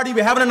in the party.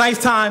 We're having a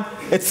nice time.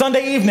 it's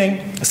Sunday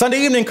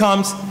evening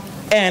comes,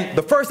 and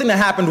the first thing that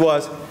happened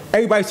was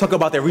everybody's talking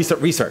about their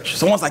research.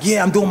 Someone's like,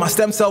 yeah, I'm doing my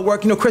stem cell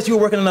work. You know, Chris, you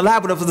were working in the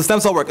lab with us with the stem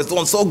cell work. It's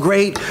doing so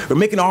great. We're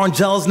making our own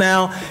gels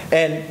now.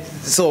 And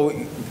so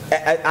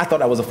I thought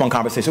that was a fun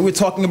conversation. We were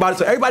talking about it.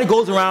 So everybody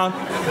goes around,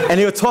 and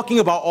they were talking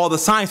about all the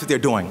science that they're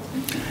doing.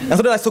 And so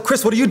they're like, so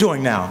Chris, what are you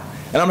doing now?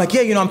 And I'm like,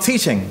 yeah, you know, I'm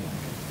teaching.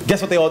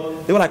 Guess what they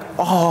were like,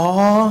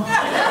 aww.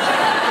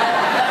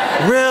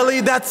 Really?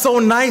 That's so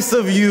nice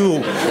of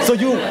you. So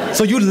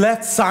you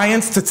left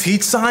science to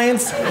teach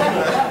science?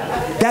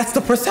 That's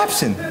the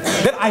perception,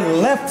 that I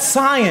left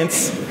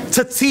science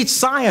to teach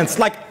science.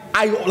 Like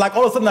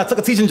all of a sudden I took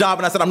a teaching job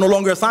and I said I'm no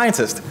longer a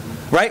scientist,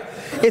 right?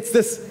 It's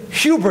this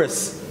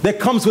hubris that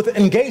comes with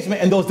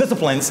engagement in those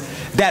disciplines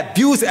that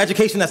views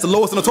education as the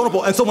lowest on the totem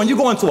pole. And so when you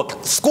go into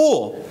a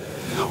school,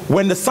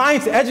 when the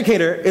science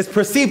educator is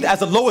perceived as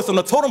the lowest on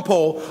the totem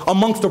pole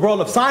amongst the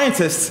world of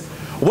scientists,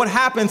 what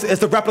happens is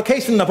the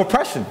replication of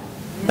oppression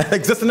that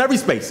exists in every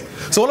space.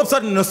 So all of a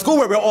sudden in a school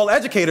where we're all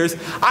educators,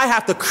 I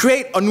have to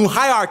create a new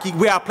hierarchy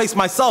where I place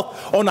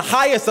myself on the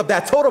highest of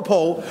that totem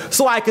pole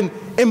so I can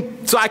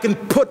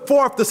put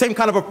forth the same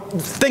kind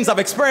of things I've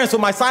experienced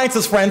with my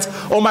scientist friends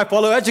or my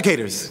fellow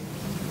educators.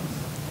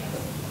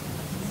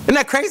 Isn't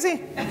that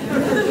crazy?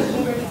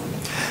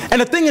 And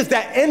the thing is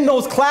that in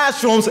those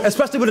classrooms,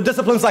 especially with the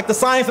disciplines like the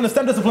science and the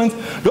STEM disciplines,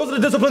 those are the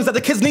disciplines that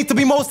the kids need to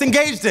be most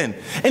engaged in.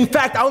 In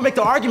fact, I would make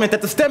the argument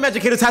that the STEM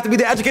educators have to be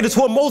the educators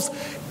who are most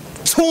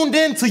tuned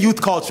into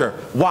youth culture.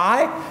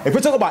 Why? If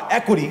we're talking about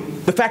equity,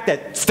 the fact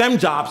that STEM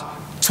jobs,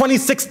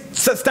 26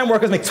 STEM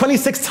workers make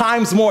 26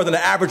 times more than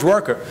the average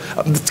worker.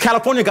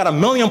 California got 1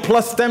 million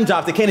plus STEM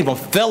jobs. They can't even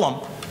fill them.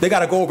 They got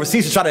to go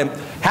overseas to try to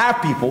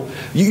have people.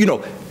 You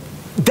know,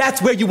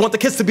 that's where you want the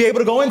kids to be able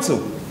to go into.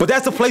 But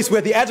that's a place where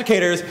the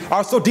educators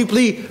are so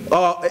deeply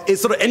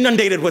sort of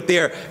inundated with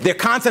their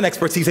content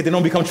expertise that they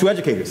don't become true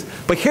educators.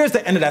 But here's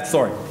the end of that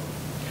story.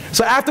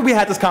 So after we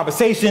had this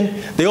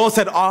conversation, they all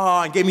said,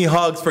 "Ah," and gave me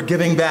hugs for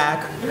giving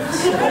back.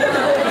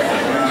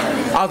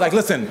 I was like,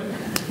 listen,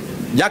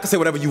 y'all can say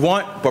whatever you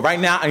want, but right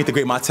now I need to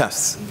grade my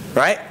tests,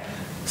 right?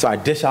 So I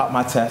dish out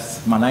my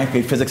tests, my 9th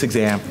grade physics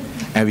exam,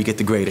 and we get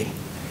to grading.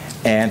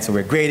 And so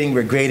we're grading,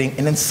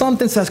 and then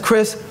something says,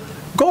 Chris,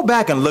 go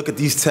back and look at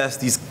these tests,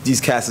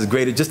 these cats is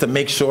graded, just to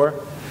make sure.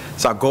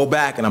 So I go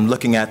back and I'm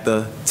looking at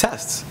the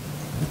tests.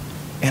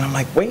 And I'm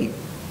like, wait,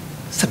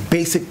 it's a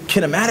basic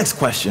kinematics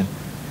question.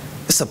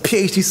 It's a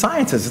PhD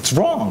scientist, it's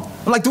wrong.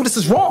 I'm like, dude, this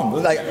is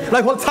wrong.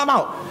 Like, hold time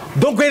out.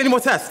 Don't grade any more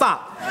tests,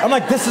 stop. I'm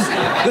like, this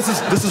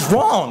is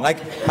wrong.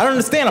 Like, I don't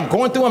understand, I'm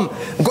going through them,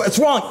 it's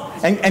wrong.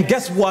 And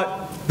guess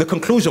what the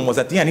conclusion was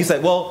at the end? He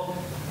said, well,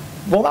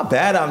 not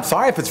bad, I'm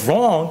sorry if it's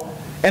wrong.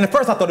 And at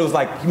first I thought it was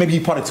like, maybe he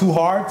parted too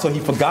hard, so he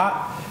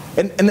forgot.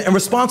 And the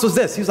response was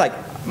this, he was like,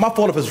 my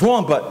fault if it's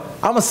wrong, but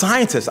I'm a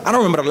scientist. I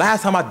don't remember the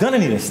last time I've done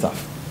any of this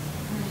stuff.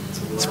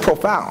 It's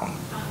profound.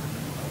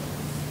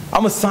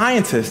 I'm a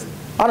scientist.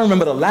 I don't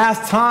remember the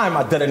last time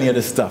I did any of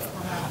this stuff.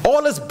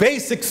 All this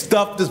basic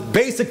stuff, this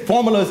basic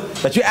formulas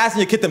that you're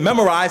asking your kid to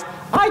memorize,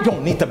 I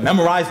don't need to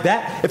memorize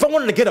that. If I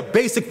wanted to get a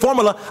basic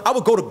formula, I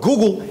would go to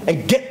Google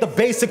and get the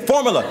basic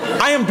formula.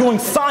 I am doing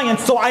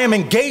science, so I am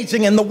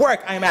engaging in the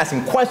work. I am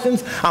asking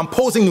questions, I'm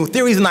posing new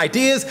theories and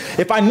ideas.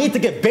 If I need to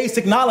get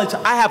basic knowledge,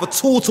 I have a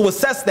tool to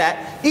assess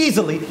that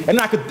easily, and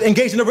I could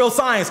engage in the real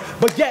science.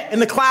 But yet, in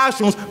the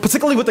classrooms,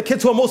 particularly with the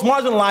kids who are most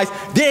marginalized,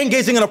 they're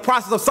engaging in a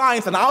process of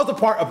science, and I was a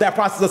part of that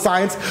process of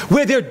science,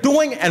 where they're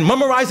doing and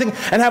memorizing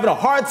and having a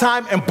hard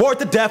time and bored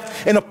to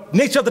death in a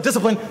nature of the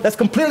discipline that's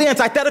completely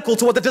antithetical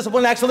to what the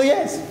discipline actually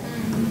is.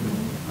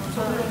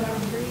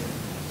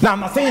 Now,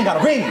 I'm not saying you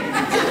gotta read.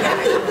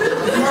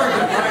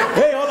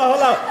 Hey,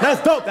 hold on.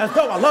 That's dope. I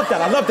love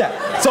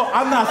that. So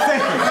I'm not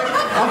saying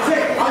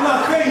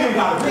you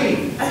gotta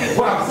read.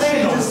 What I'm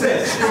saying though is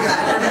this.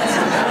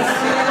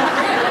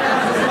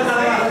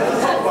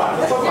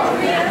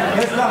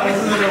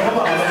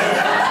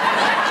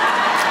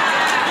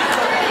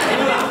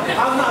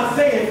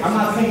 I'm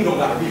not saying you don't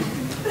gotta read.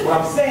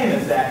 What I'm saying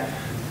is that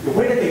the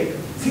way that they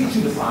teach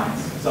you the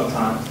science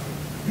sometimes,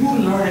 you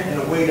learn it in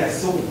a way that's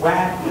so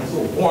whack and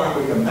so boring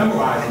where you're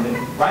memorizing it,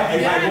 right?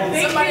 Everybody wants,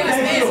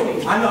 thank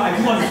you. I know, I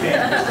do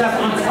understand. That's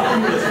what I'm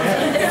telling you this,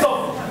 man. So,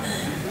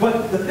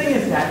 but the thing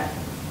is that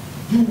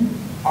you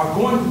are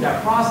going through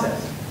that process.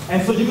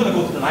 And so you're going to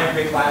go to the 9th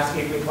grade class,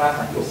 8th grade class,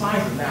 like, yo,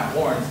 science is mad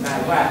boring, it's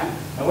mad whack.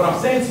 And what I'm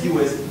saying to you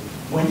is,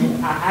 when you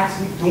are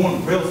actually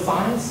doing real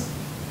science,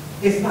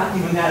 it's not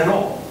even that at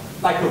all.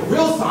 Like the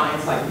real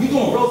science, like you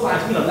doing real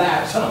science in the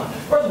lab, shut up.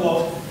 First of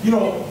all, you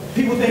know,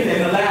 people think that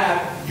in the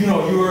lab, you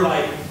know, you're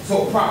like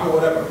so proper or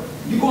whatever.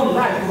 You go in the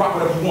lab, you can rock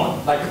whatever you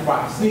want. Like you can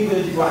rock your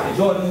sneakers, you can rock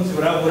your Jordans,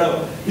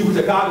 whatever. You put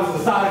your goggles to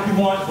the side if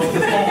you want, but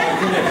this phone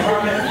like in the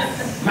environment.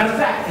 Matter of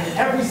fact, in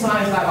every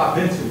science lab I've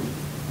been to,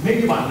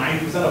 maybe about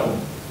 90% of them,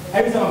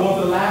 every time I go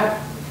into the lab,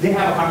 they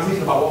have a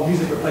conversation about what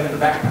music we're playing in the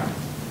background.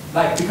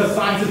 Like, because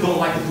scientists don't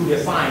like to do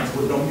their science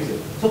with no music.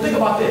 So think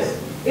about this.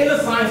 In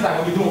the science lab,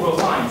 when you're doing real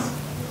science,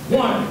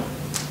 one,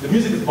 the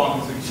music is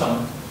bumping, so you're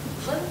chilling.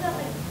 Wasn't that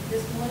like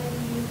this morning?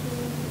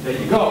 There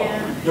you go.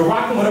 You're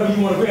rocking whatever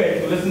you want to wear.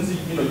 You can listen to,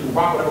 you can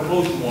rock whatever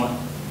clothes you want.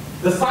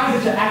 The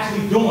science that you're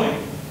actually doing,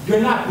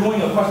 you're not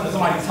doing a question that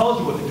somebody tells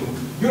you what to do.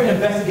 You're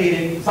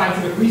investigating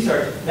scientific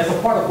research that's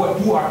a part of what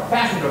you are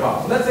fascinated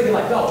about. So let's say you're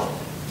like, yo,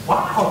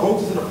 why are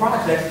roaches in the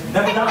project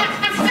never die?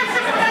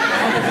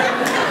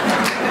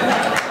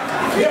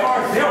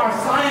 There are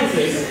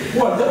scientists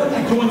who are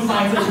literally doing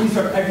scientific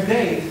research every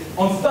day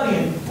on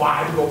studying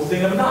why the roaches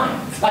never die.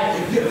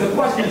 Like, the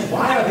question is,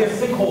 why are there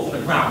sinkholes in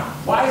the ground?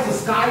 Why is the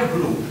sky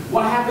blue?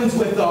 What happens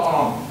with the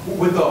oil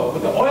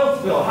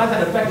spill? How is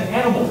that affecting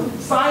animals?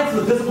 Science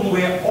is a discipline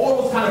where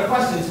all those kind of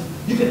questions,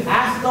 you can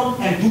ask them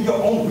and do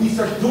your own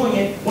research doing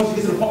it once you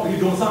get to the point where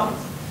you're doing science.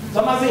 So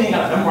I'm not saying you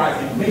gotta memorize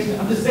the information.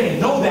 I'm just saying,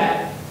 know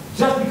that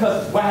just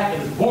because it's whack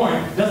and it's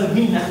boring doesn't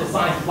mean that's what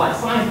science is like.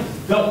 Science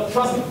is dope.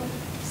 Trust me.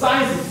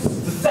 Science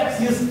is the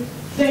sexiest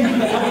thing you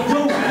can ever do.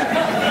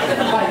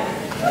 Like,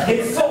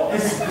 so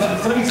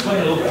let me explain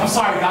a little bit. I'm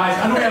sorry, guys.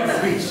 I know we have a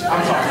speech.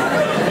 I'm sorry.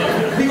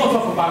 We're going to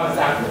talk for 5 minutes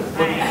afterwards.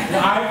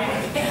 All right?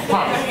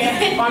 Promise.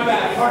 My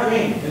bad. Pardon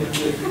me.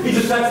 He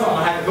just said something.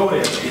 I had to go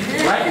there.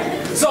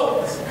 Right?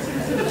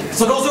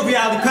 So those are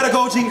reality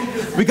pedagogy.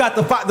 We got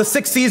the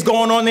 6 C's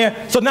going on there.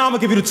 So now I'm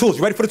going to give you the tools.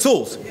 You ready for the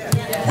tools?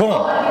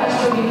 Boom.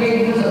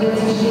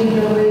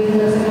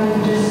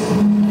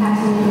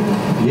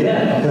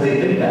 Yeah, because they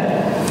think that.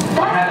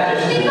 Let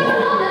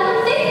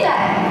them think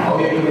that.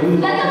 Okay, Let them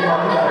think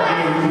that.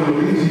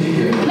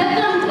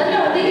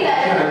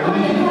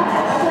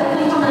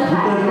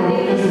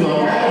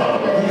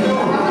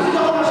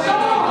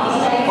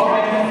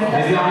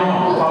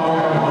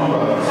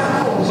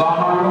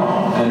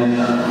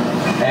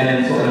 And then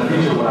so in the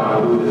future, what I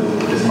will do is,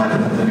 this might tell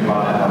me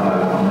about that.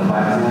 I'm the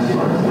class and she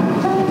works.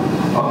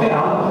 Okay,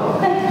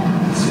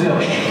 still.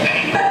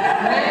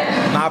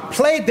 Now, I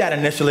played that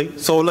initially,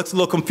 so it looks a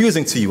little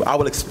confusing to you. I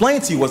will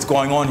explain to you what's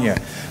going on here.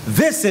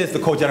 This is the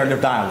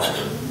cogenerative dialogue.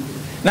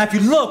 Now, if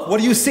you look, what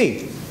do you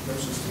see?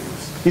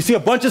 You see a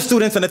bunch of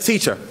students and a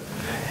teacher.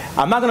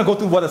 I'm not going to go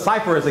through what a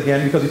cipher is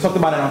again because we talked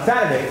about it on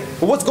Saturday.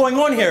 But what's going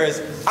on here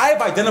is I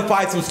have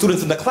identified some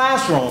students in the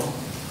classroom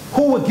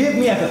who would give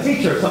me as a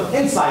teacher some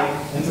insight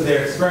into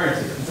their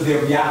experiences, into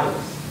their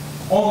realities.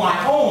 On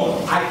my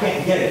own, I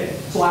can't get it.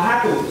 So I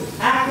have to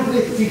actively,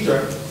 as a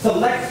teacher,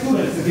 select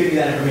students to give me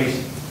that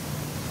information.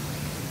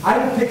 I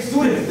will pick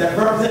students that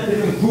represent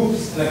different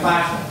groups in the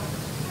classroom.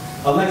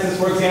 Alexis,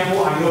 for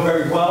example, I know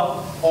very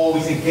well,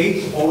 always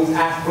engaged, always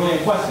ask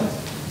brilliant questions.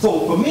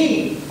 So for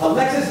me,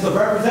 Alexis is a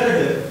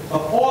representative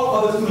of all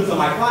other students in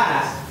my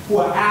class who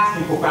are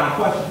asking profound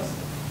questions.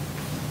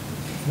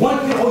 One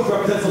kid always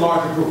represents a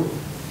larger group.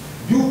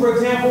 You, for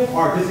example,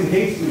 are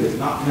disengaged students,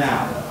 not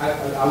now.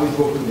 I always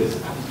go through this.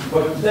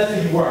 But let's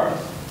say you were.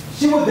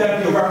 She would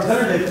then be a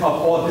representative of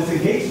all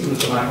disengaged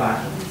students in my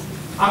classroom.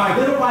 I'm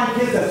identifying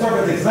kids that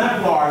serve as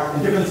exemplars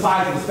in different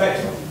sides of the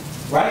spectrum,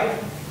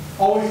 right?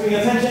 Always paying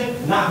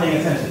attention, not paying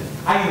attention.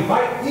 I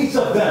invite each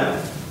of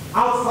them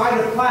outside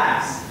of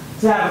class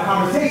to have a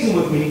conversation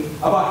with me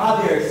about how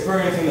they're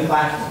experiencing the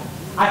classroom.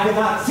 I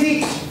cannot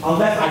teach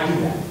unless I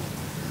do that.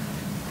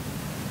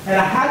 And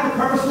I had to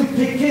purposely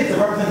pick kids that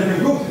represent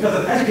different groups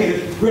because as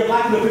educators, we're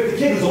likely to pick the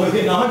kid who's always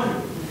getting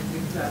 100.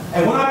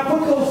 And when I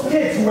put those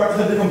kids who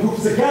represent different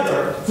groups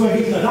together to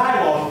engage in a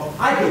dialogue,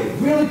 I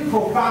get really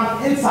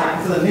profound insight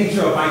into the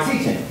nature of my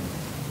teaching.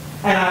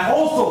 And I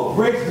also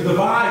bridge the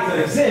divides that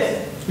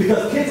exist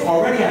because kids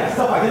already have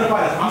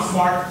self-identified as I'm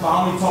smart, so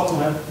I don't need to talk to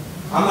him.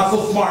 I'm not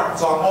so smart,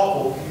 so I'm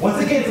awful. Once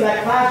they get into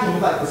that classroom,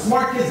 it's like the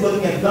smart kids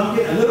looking at the dumb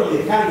kid and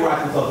literally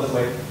categorize themselves this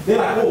way. They're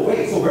like, oh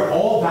wait, so we're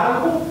all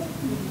valuable?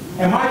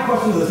 And my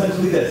question is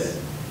essentially this.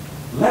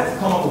 Let's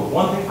come up with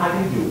one thing I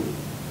can do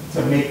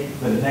to make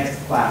the next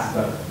class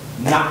better.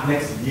 Not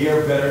next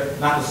year better,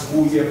 not the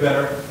school year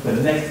better, the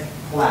next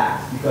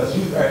class. Because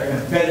you are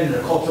embedded in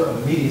the culture of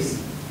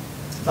immediacy.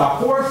 So I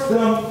forced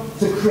them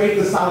to create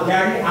the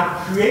solidarity.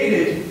 I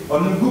created a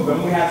new group.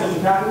 Remember we had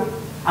social capital?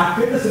 I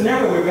created a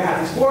scenario where we had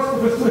these 4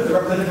 different students that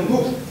represent different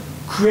groups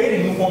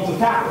creating new forms of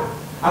capital.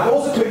 I've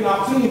also created an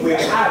opportunity where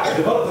I've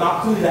developed an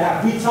opportunity to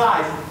have free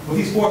ties with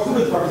these 4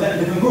 students representing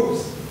different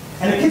groups.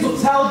 And the kids will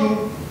tell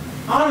you,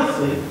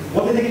 honestly,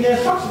 what they think in their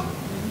instruction.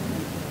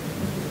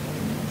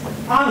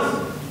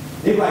 Honestly.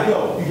 They'll be like,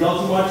 yo, you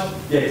yell too much,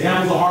 your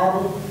examples are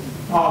horrible,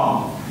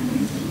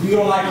 you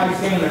don't like how you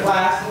stand in the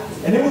class.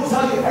 And they will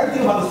tell you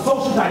everything about the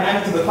social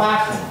dynamics of the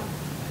classroom.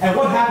 And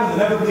what happens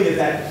inevitably is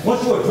that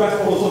once you address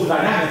all those social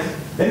dynamics,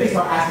 then they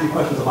start asking you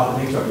questions about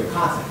the nature of your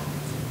content.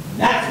 And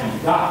that's when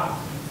you got it.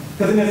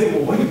 Because then they say,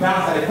 well, when you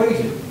balance that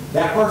equation,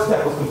 that first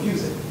step was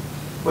confusing.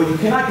 But you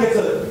cannot get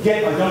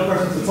a young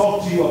person to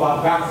talk to you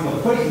about balancing of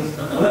equations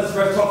unless you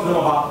first talk to them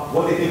about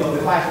what they think of the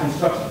classroom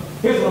instruction.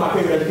 Here's one of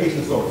my favorite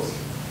education stories.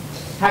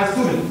 Had a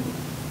student,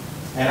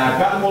 and I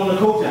got them all in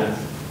the co-gens,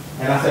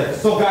 and I said,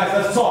 so guys,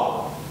 let's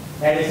talk.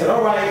 And they said,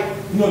 all right,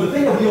 you know, the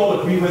thing that we all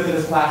agree with in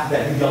this class is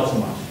that you yell too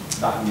much,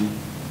 Dr. Lee.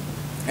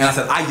 And I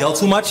said, I yell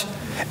too much?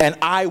 And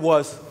I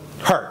was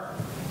hurt.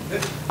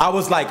 I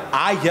was like,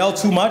 I yell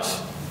too much?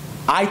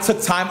 I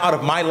took time out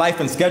of my life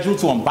and schedule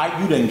to invite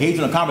you to engage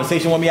in a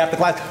conversation with me after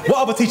class. What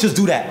other teachers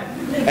do that?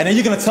 And then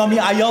you're gonna tell me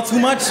I yell too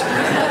much?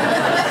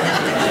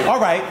 All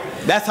right,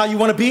 that's how you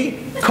wanna be?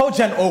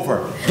 Co-gen over.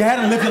 Go ahead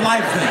and live your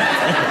life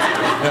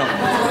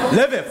then.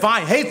 Live it,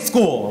 fine, hate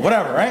school,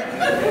 whatever, right?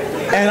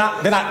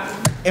 And then I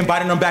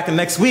invited them back the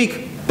next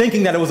week,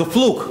 thinking that it was a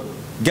fluke.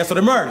 Guess what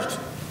emerged?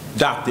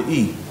 Dr.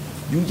 E,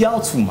 you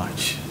yell too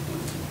much.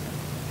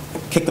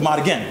 Kicked them out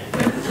again,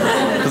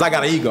 because I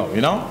got an ego,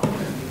 you know?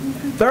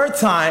 Third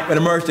time, it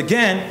emerged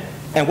again,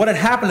 and what had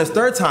happened this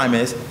third time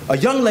is, a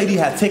young lady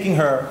had taken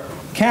her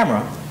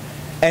camera,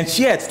 and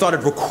she had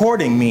started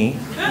recording me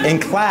in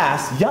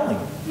class yelling.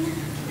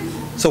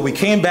 So we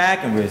came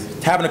back, and we were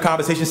having a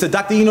conversation. She said,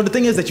 Dr. E, the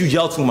thing is that you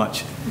yell too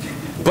much.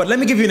 But let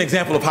me give you an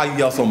example of how you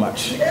yell so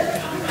much.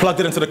 Plugged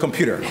it into the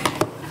computer.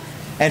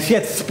 And she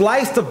had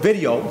spliced a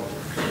video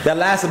that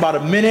lasts about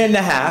 1.5 minutes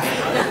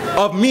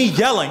of me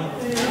yelling,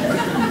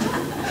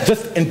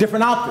 just in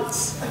different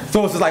outfits.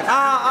 So it's just like,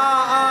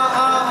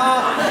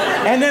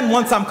 and then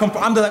once I'm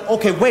like,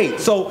 okay, wait,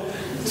 so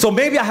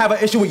maybe I have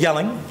an issue with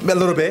yelling a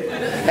little bit,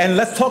 and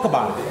let's talk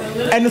about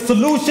it. And the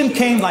solution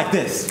came like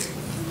this.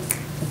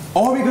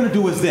 All we're gonna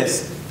do is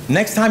this.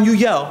 Next time you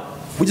yell,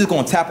 we're just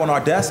gonna tap on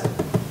our desk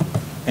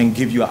and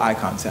give you an eye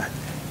contact.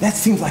 That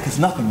seems like it's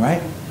nothing,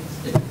 right?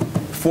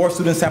 4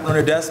 students tapping on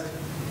their desk.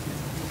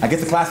 I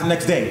get to class the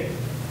next day.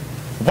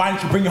 Why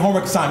didn't you bring your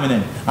homework assignment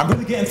in? I'm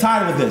really getting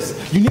tired of this.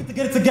 You need to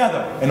get it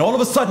together. And all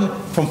of a sudden,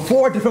 from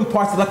 4 different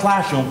parts of the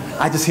classroom,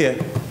 I just hear.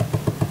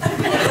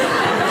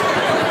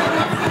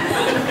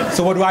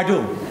 So what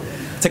do?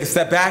 Take a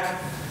step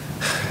back.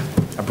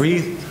 I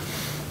breathe.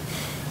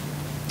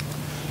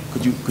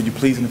 Could you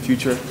please in the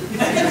future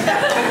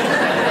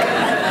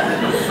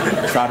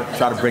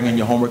try to bring in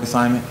your homework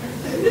assignment?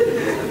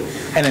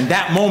 And in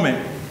that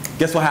moment,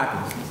 guess what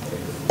happens?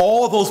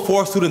 All those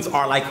 4 students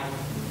are like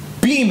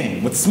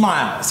beaming with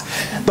smiles.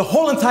 The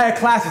whole entire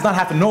class does not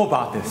have to know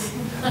about this,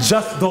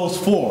 just those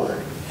 4.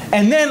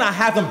 And then I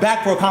have them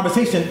back for a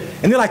conversation,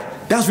 and they're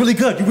like, that's really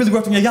good, you really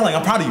worked on your yelling,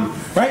 I'm proud of you,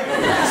 right?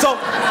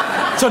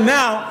 So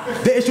now,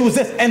 the issue is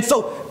this, and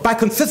so by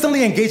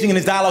consistently engaging in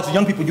these dialogues with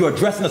young people, you're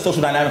addressing the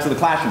social dynamics of the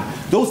classroom.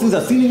 Those things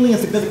that seemingly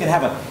insignificant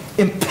have an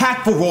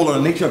impactful role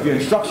in the nature of your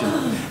instruction.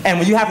 And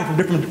when you have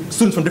them from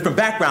students from different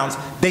backgrounds,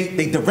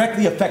 they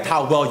directly affect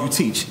how well you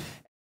teach.